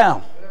pretty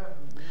profound.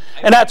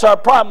 And that's our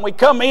problem. We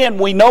come in,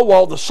 we know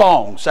all the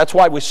songs. That's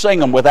why we sing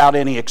them without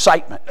any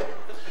excitement.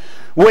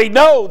 We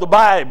know the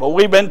Bible.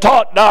 We've been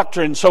taught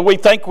doctrine, so we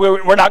think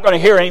we're not going to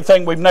hear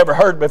anything we've never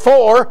heard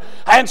before.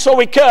 And so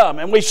we come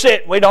and we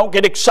sit. We don't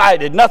get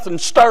excited. Nothing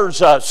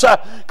stirs us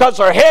because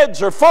our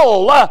heads are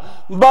full,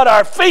 but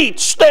our feet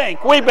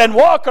stink. We've been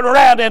walking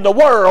around in the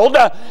world,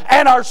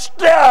 and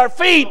our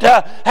feet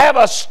have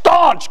a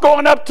staunch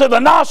going up to the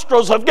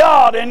nostrils of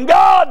God, and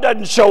God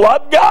doesn't show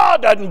up.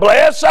 God doesn't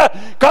bless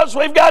because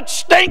we've got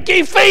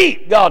stinky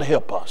feet. God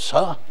help us.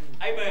 Amen.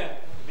 Amen.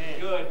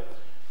 Good.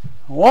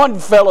 One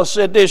fellow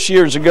said this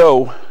years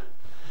ago,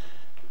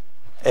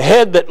 a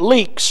head that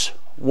leaks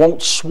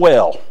won't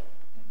swell.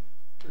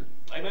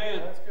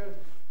 Amen. That's good.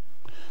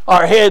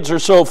 Our heads are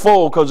so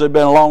full because it's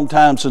been a long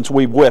time since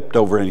we've wept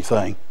over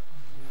anything.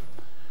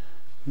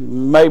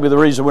 Maybe the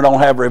reason we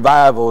don't have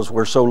revival is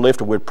we're so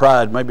lifted with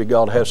pride. Maybe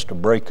God has to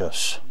break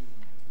us.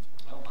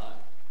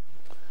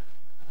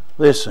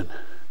 Listen,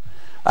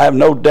 I have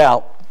no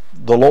doubt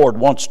the Lord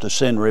wants to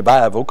send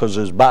revival because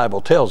His Bible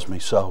tells me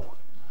so.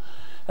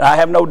 And I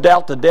have no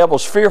doubt the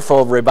devil's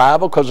fearful of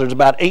revival because there's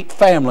about 8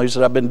 families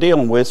that I've been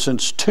dealing with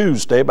since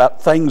Tuesday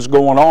about things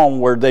going on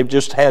where they've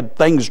just had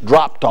things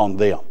dropped on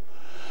them.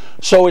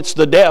 So it's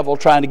the devil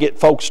trying to get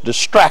folks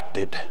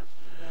distracted.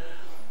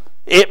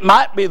 It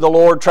might be the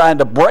Lord trying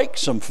to break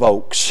some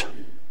folks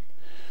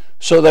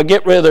so they'll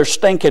get rid of their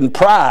stinking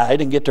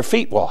pride and get their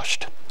feet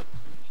washed.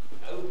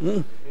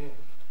 That's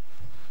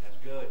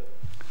good.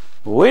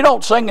 We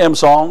don't sing them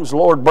songs,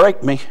 Lord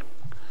break me.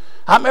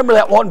 I remember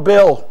that one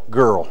Bill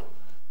girl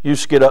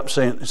used to get up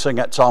and sing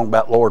that song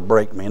about Lord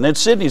break me. And then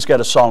Sydney's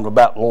got a song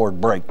about Lord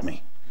break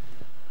me.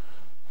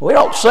 We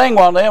don't sing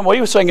one of them.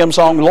 We sing them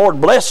song, Lord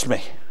bless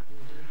me.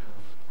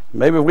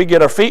 Maybe if we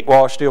get our feet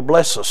washed, He'll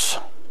bless us.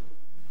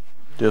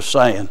 Just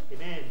saying.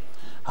 Amen.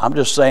 I'm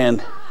just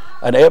saying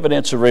an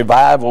evidence of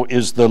revival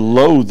is the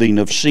loathing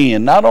of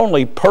sin. Not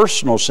only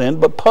personal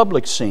sin, but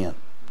public sin.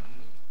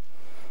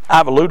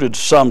 I've alluded to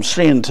some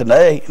sin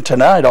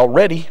tonight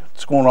already.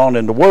 It's going on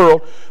in the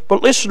world.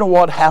 But listen to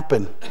what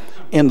happened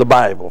in the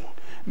Bible.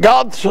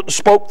 God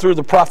spoke through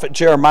the prophet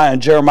Jeremiah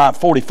in Jeremiah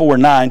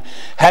 44:9.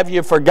 Have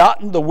you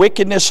forgotten the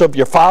wickedness of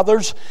your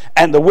fathers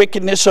and the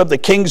wickedness of the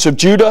kings of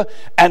Judah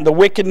and the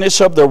wickedness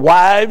of their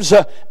wives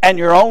and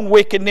your own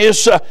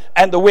wickedness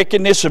and the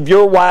wickedness of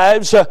your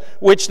wives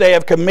which they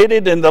have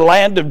committed in the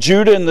land of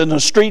Judah and in the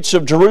streets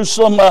of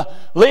Jerusalem?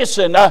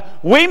 Listen,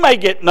 we may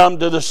get numb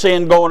to the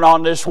sin going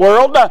on in this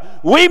world.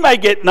 We may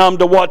get numb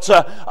to what's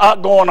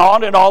going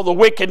on and all the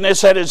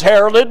wickedness that is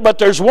heralded, but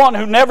there's one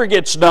who never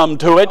gets numb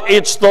to it.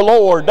 It's the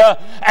Lord.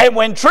 And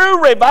when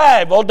true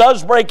revival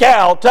does break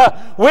out,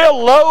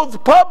 we'll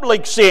loathe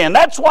public sin.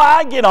 That's why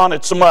I get on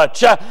it so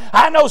much.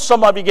 I know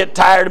some of you get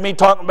tired of me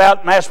talking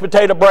about mashed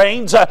potato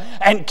brains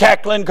and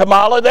cackling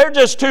Kamala. They're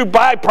just two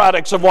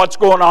byproducts of what's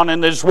going on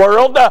in this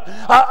world.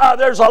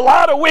 There's a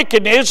lot of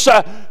wickedness,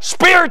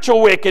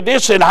 spiritual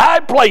wickedness in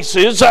high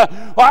places.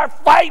 Our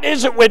fight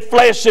isn't with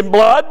flesh and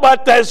blood,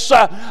 but this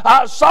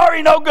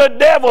sorry no good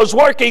devil is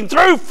working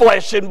through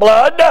flesh and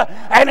blood,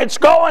 and it's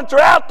going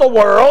throughout the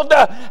world,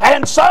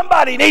 and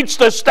somebody needs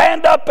to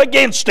stand up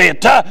against it.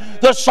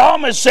 The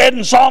psalmist said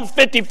in Psalm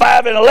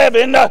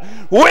 55:11,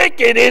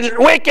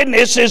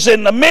 wickedness is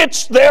in the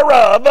midst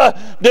thereof,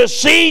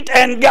 deceit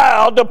and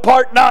guile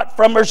depart not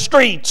from her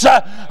streets.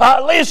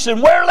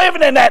 Listen, we're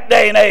living in that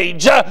day and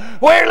age.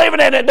 We're living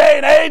in a day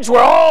and age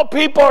where all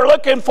people are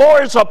looking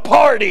for is a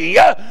party.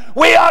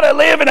 We ought to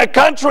live in a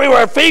country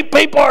where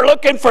people are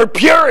looking for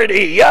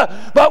purity,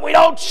 but we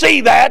don't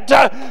see that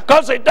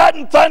because it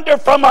doesn't thunder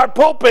from our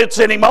pulpits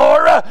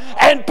anymore,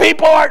 and people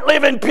aren't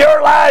living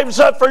pure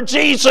lives for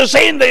Jesus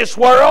in this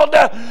world,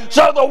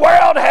 so the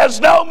world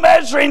has no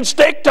measuring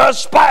stick to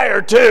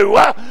aspire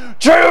to.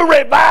 True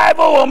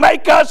revival will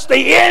make us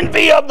the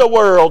envy of the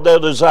world. They'll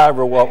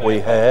desire what we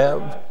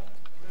have.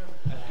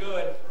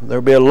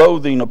 There'll be a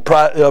loathing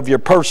of your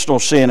personal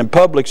sin and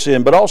public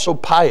sin, but also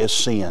pious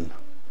sin.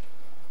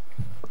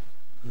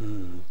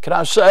 Can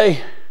I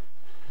say,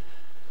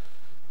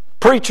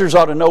 preachers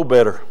ought to know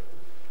better.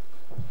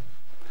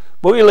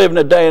 But we live in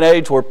a day and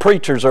age where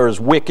preachers are as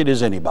wicked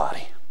as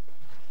anybody.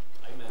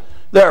 Amen.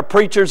 There are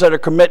preachers that are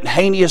committing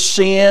heinous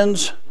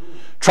sins,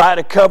 try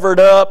to cover it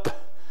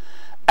up,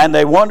 and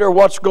they wonder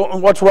what's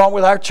wrong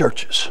with our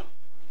churches.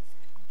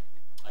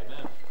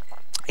 Amen.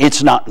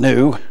 It's not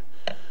new.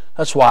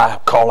 That's why I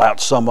call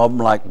out some of them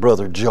like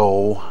Brother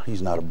Joel.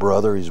 He's not a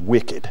brother, he's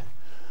wicked.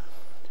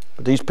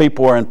 But these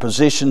people are in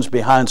positions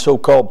behind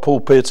so-called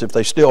pulpits, if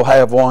they still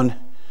have one,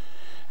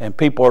 and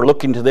people are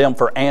looking to them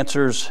for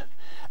answers,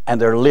 and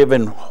they're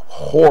living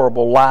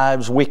horrible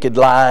lives, wicked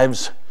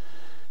lives.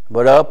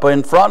 But up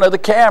in front of the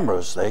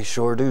cameras, they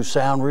sure do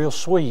sound real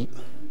sweet.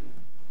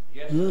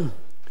 Yes.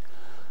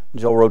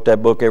 Joel wrote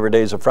that book, Every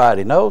Day's a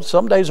Friday. No,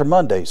 some days are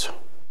Mondays.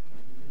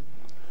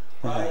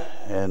 Right.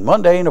 And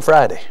Monday ain't a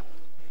Friday.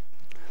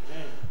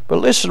 But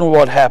listen to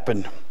what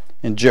happened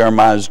in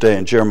Jeremiah's day,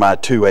 in Jeremiah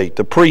 2:8.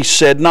 The priest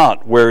said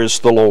not, where is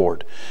the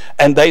Lord?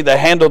 And they that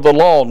handled the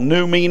law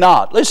knew me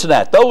not. Listen to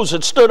that. Those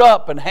that stood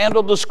up and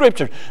handled the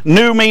scriptures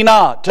knew me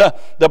not.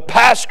 The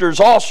pastors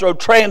also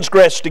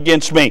transgressed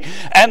against me.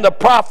 And the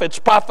prophets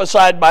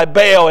prophesied by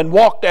Baal and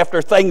walked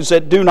after things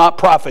that do not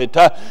profit.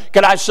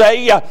 Can I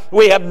say,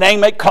 we have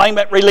name it, claim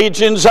it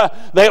religions.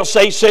 They'll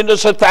say, send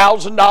us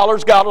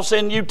 $1,000. God will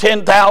send you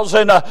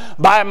 10,000.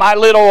 Buy my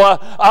little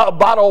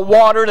bottle of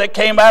water that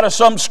came out of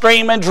some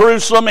stream in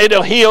Jerusalem.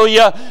 It'll heal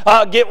you.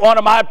 Get one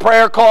of my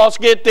prayer calls.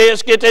 Get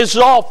this. It's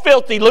all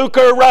filthy lucre.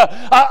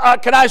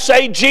 Can I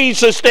say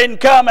Jesus didn't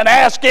come and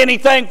ask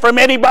anything from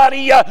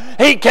anybody?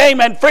 He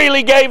came and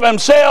freely gave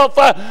himself,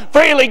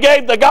 freely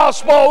gave the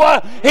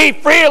gospel. He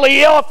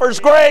freely offers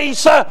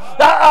grace.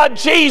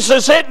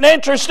 Jesus isn't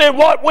interested in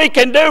what we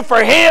can do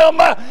for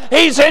him.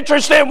 He's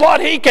interested in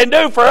what he can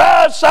do for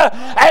us.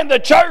 And the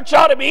church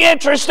ought to be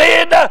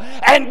interested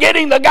in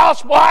getting the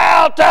gospel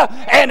out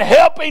and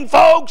helping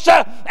folks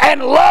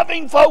and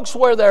loving folks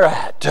where they're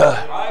at.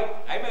 Right.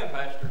 Amen,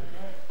 Pastor.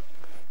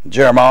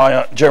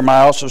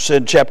 Jeremiah also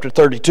said, chapter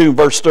 32,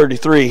 verse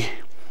 33,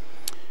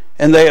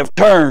 and they have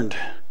turned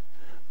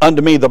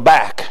unto me the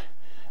back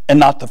and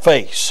not the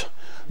face.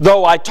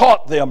 Though I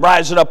taught them,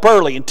 rising up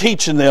early and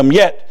teaching them,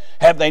 yet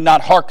have they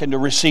not hearkened to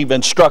receive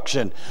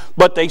instruction.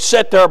 But they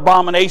set their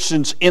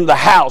abominations in the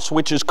house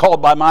which is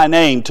called by my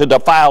name to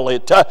defile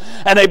it.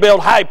 And they build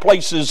high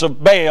places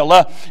of Baal,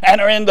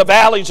 and are in the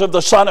valleys of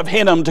the son of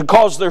Hinnom, to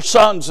cause their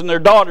sons and their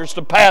daughters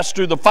to pass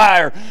through the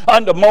fire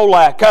unto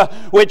Moloch,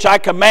 which I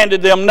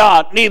commanded them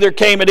not, neither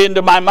came it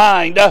into my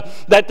mind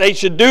that they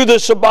should do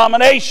this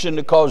abomination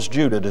to cause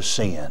Judah to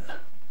sin.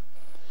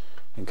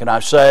 And can I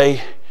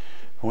say,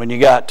 when you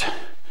got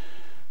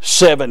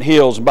 7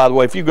 hills, and by the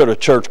way, if you go to a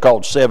church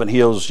called 7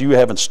 Hills, you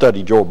haven't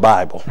studied your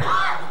Bible.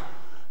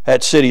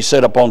 That city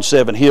set up on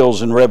 7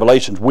 hills in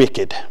Revelation's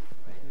wicked.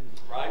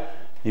 Right.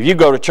 If you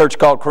go to a church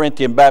called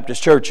Immanuel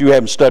Baptist Church, you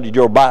haven't studied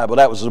your Bible.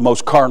 That was the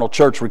most carnal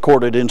church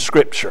recorded in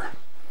Scripture.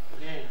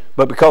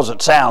 But because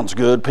it sounds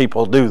good,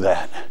 people do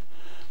that.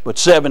 But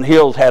 7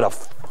 Hills had a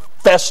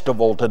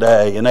festival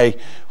today, and they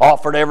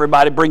offered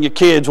everybody, bring your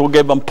kids, we'll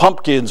give them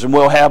pumpkins, and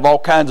we'll have all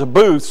kinds of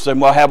booths,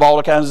 and we'll have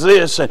all kinds of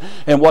this,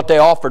 and what they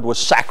offered was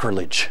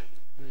sacrilege.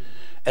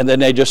 And then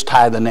they just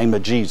tie the name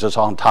of Jesus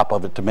on top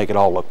of it to make it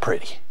all look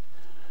pretty.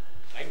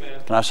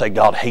 Amen. And I say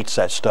God hates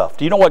that stuff.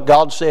 Do you know what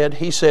God said?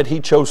 He said He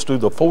chose through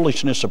the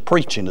foolishness of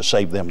preaching to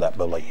save them that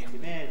believe.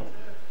 Amen.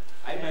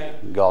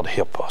 Amen. God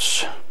help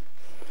us.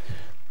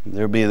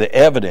 There'll be the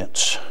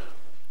evidence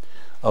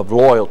of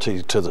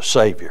loyalty to the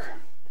Savior.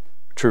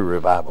 True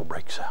revival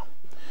breaks out.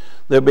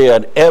 There'll be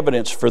an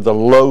evidence for the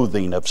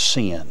loathing of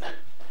sin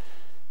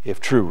if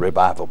true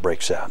revival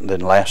breaks out. And then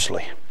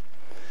lastly,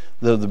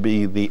 there'll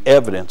be the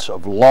evidence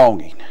of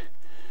longing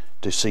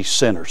to see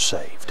sinners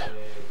saved.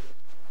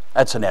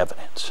 That's an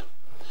evidence.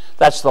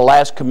 That's the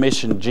last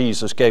commission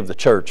Jesus gave the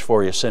church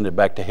before He ascended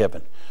back to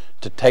heaven,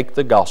 to take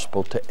the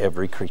gospel to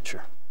every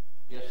creature.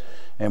 Yes, sir.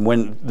 And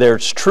when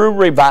there's true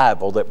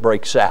revival that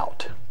breaks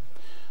out,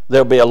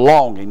 there'll be a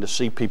longing to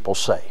see people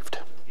saved.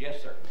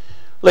 Yes, sir.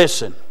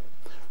 Listen,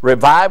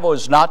 revival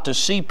is not to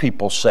see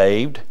people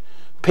saved.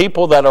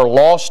 People that are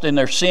lost in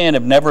their sin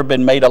have never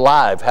been made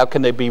alive. How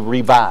can they be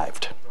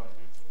revived?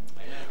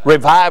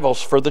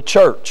 Revival's for the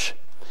church.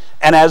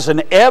 And as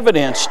an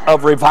evidence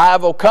of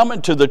revival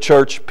coming to the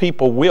church,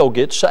 people will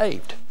get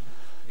saved.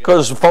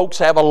 Because folks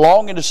have a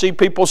longing to see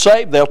people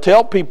saved. They'll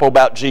tell people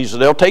about Jesus.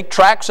 They'll take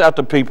tracts out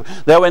to people.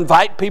 They'll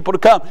invite people to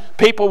come.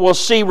 People will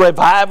see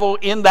revival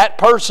in that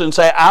person and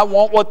say, I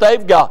want what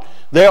they've got.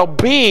 There'll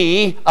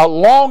be a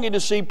longing to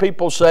see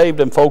people saved,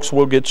 and folks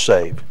will get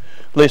saved.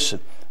 Listen,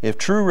 if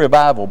true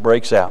revival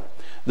breaks out,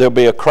 there'll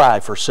be a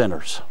cry for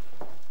sinners.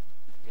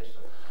 Yes, sir.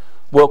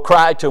 We'll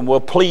cry to them.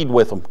 We'll plead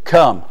with them.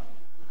 Come,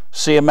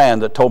 see a man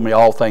that told me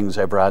all things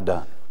ever I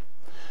done.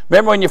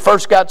 Remember when you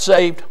first got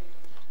saved?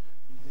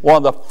 One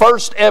of the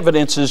first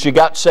evidences you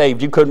got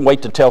saved, you couldn't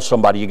wait to tell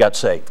somebody you got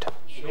saved.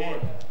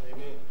 Amen.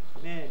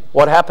 Amen.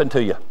 What happened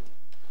to you?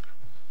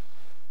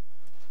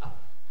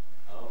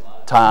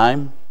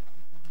 Time,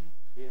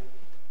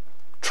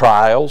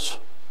 trials,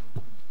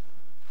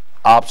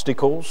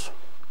 obstacles,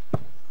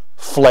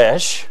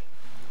 flesh.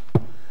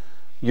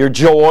 Your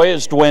joy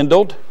has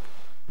dwindled.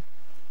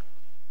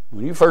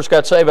 When you first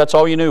got saved, that's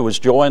all you knew was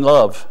joy and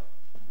love.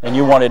 And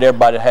you wanted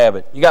everybody to have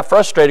it. You got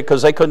frustrated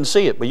because they couldn't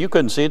see it, but you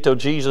couldn't see it till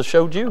Jesus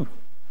showed you.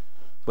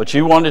 But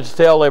you wanted to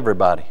tell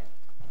everybody.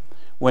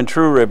 When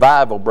true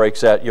revival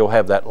breaks out, you'll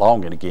have that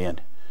longing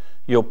again.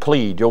 You'll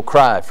plead, you'll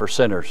cry for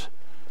sinners.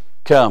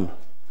 Come,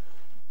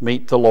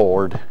 meet the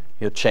Lord.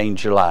 He'll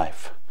change your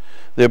life.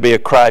 There'll be a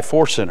cry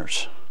for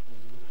sinners.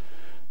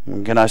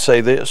 And can I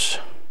say this?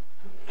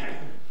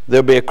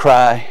 There'll be a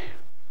cry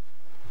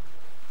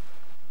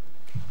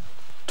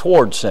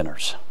toward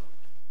sinners.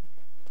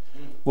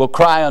 We'll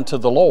cry unto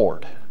the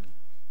Lord,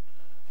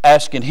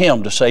 asking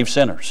Him to save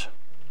sinners.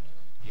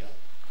 Yeah.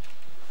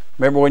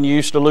 Remember when you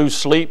used to lose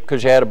sleep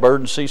because you had a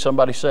burden to see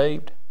somebody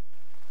saved?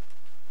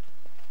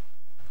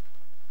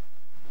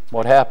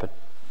 What happened?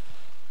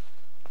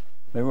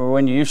 Remember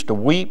when you used to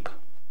weep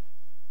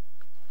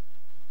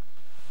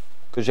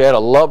because you had a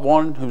loved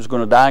one who was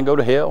going to die and go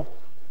to hell?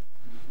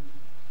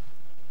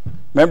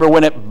 Remember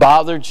when it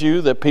bothered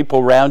you that people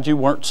around you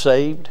weren't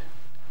saved?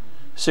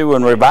 See,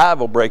 when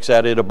revival breaks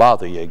out, it'll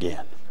bother you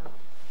again.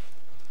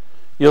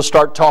 You'll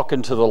start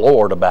talking to the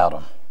Lord about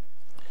them.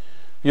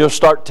 You'll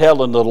start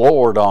telling the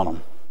Lord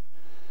on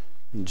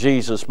them.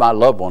 Jesus, my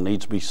loved one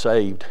needs to be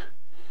saved.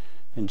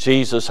 And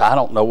Jesus, I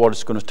don't know what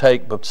it's going to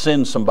take, but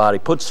send somebody,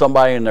 put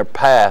somebody in their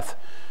path.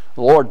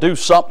 Lord, do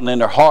something in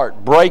their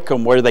heart. Break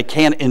them where they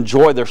can't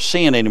enjoy their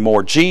sin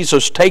anymore.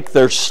 Jesus, take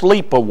their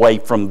sleep away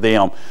from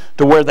them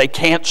to where they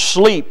can't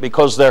sleep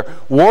because they're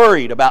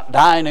worried about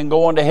dying and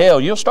going to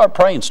hell. You'll start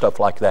praying stuff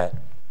like that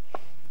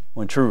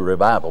when true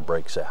revival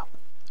breaks out.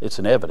 It's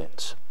an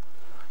evidence.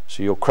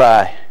 So you'll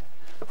cry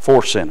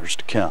for sinners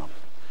to come.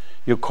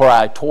 You'll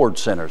cry toward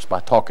sinners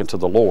by talking to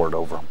the Lord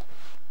over them.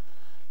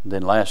 And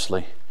then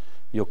lastly,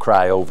 you'll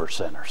cry over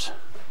sinners.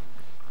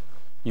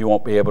 You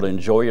won't be able to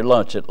enjoy your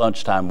lunch at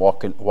lunchtime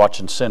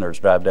watching sinners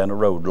drive down the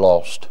road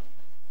lost.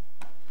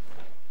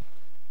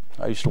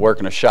 I used to work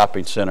in a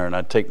shopping center, and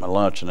I'd take my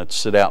lunch and I'd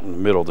sit out in the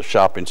middle of the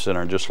shopping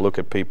center and just look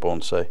at people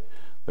and say,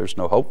 there's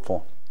no hope for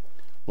them.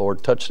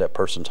 Lord, touch that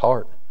person's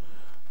heart.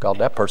 God,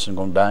 that person's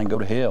going to die and go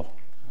to hell.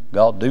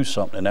 God, do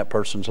something in that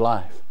person's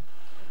life.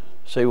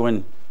 See,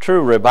 when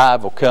true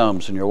revival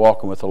comes and you're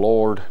walking with the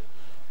Lord,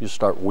 you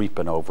start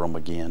weeping over them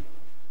again.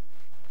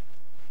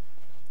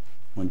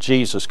 When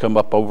Jesus come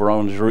up over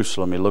on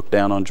Jerusalem, He looked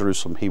down on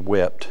Jerusalem, He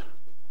wept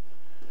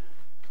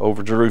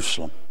over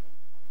Jerusalem,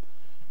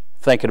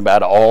 thinking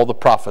about all the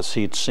prophets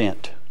He had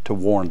sent to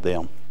warn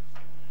them,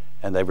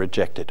 and they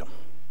rejected Him.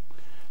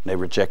 And they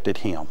rejected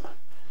Him.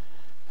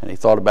 And He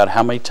thought about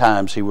how many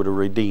times He would have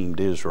redeemed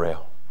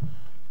Israel,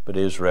 but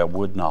Israel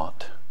would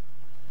not.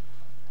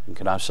 And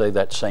can I say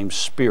that same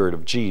Spirit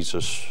of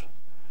Jesus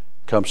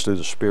comes through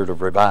the Spirit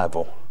of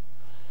revival,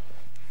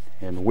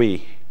 and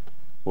we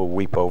will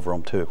weep over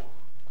them too.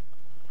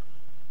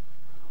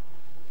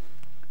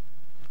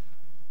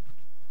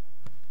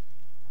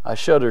 I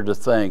shudder to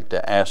think,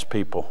 to ask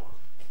people,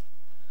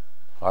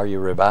 Are you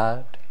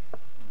revived?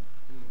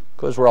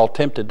 Because we're all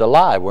tempted to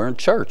lie. We're in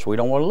church. We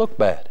don't want to look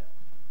bad.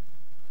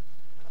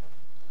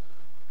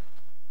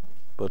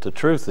 But the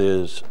truth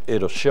is,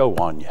 it'll show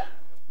on you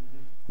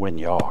when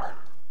you are.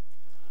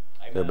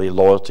 There'll be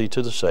loyalty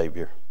to the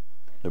Savior.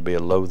 There'll be a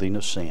loathing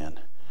of sin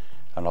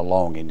and a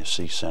longing to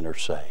see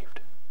sinners saved.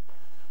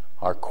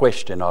 Our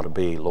question ought to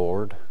be,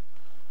 Lord,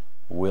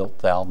 wilt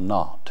thou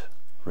not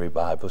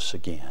revive us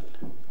again?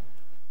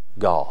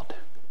 God,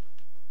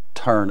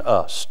 turn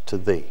us to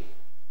thee.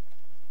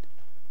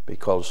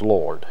 Because,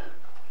 Lord,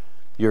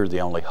 you're the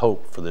only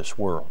hope for this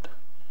world.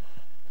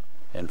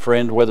 And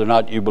friend, whether or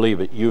not you believe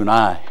it, you and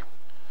I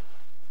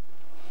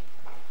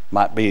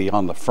might be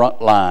on the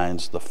front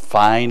lines, the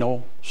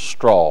final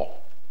straw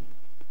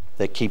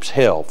that keeps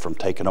hell from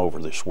taking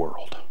over this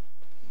world.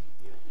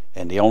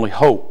 And the only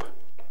hope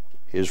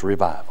is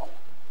revival.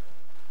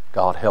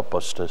 God, help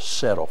us to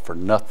settle for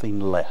nothing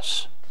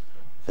less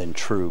than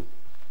true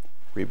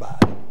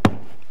revival.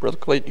 Brother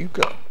Clayton, you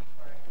go.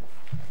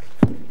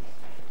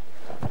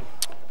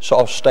 So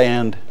I'll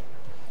stand.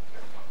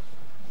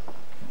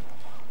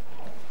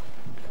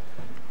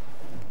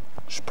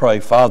 Let's pray.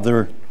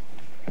 Father,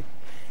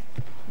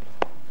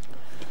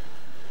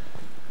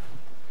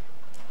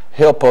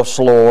 help us,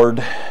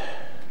 Lord,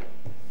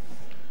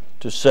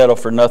 to settle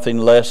for nothing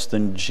less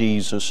than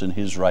Jesus and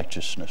His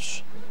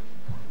righteousness.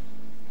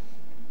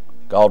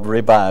 God,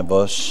 revive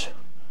us.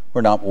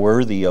 We're not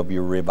worthy of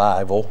your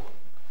revival,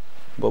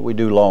 but we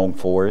do long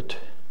for it.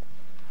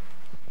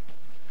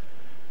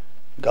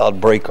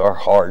 God, break our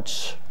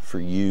hearts for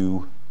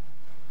you.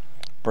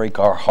 Break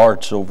our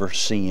hearts over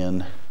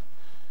sin.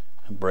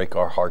 And break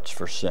our hearts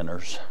for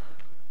sinners.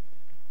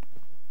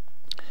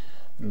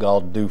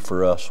 God, do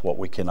for us what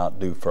we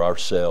cannot do for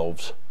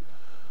ourselves.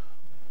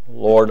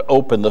 Lord,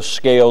 open the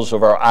scales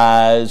of our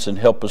eyes and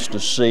help us to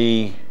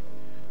see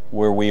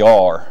where we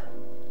are.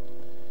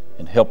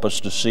 And help us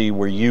to see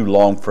where you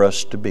long for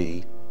us to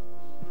be.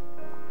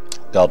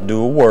 God, do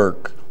a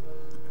work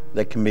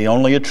that can be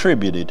only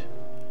attributed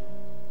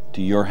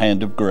to your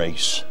hand of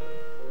grace.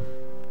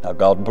 Now,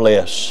 God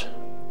bless.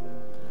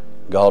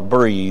 God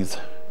breathe.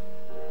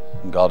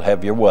 God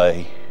have your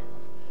way.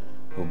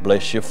 We'll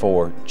bless you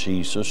for it in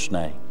Jesus'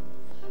 name.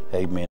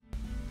 Amen.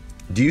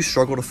 Do you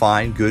struggle to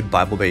find good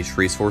Bible-based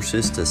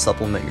resources to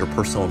supplement your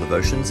personal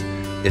devotions?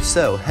 If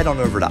so, head on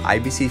over to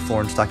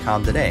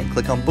ibcflorence.com today and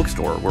click on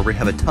Bookstore, where we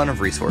have a ton of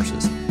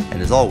resources.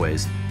 And as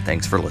always,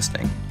 thanks for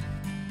listening.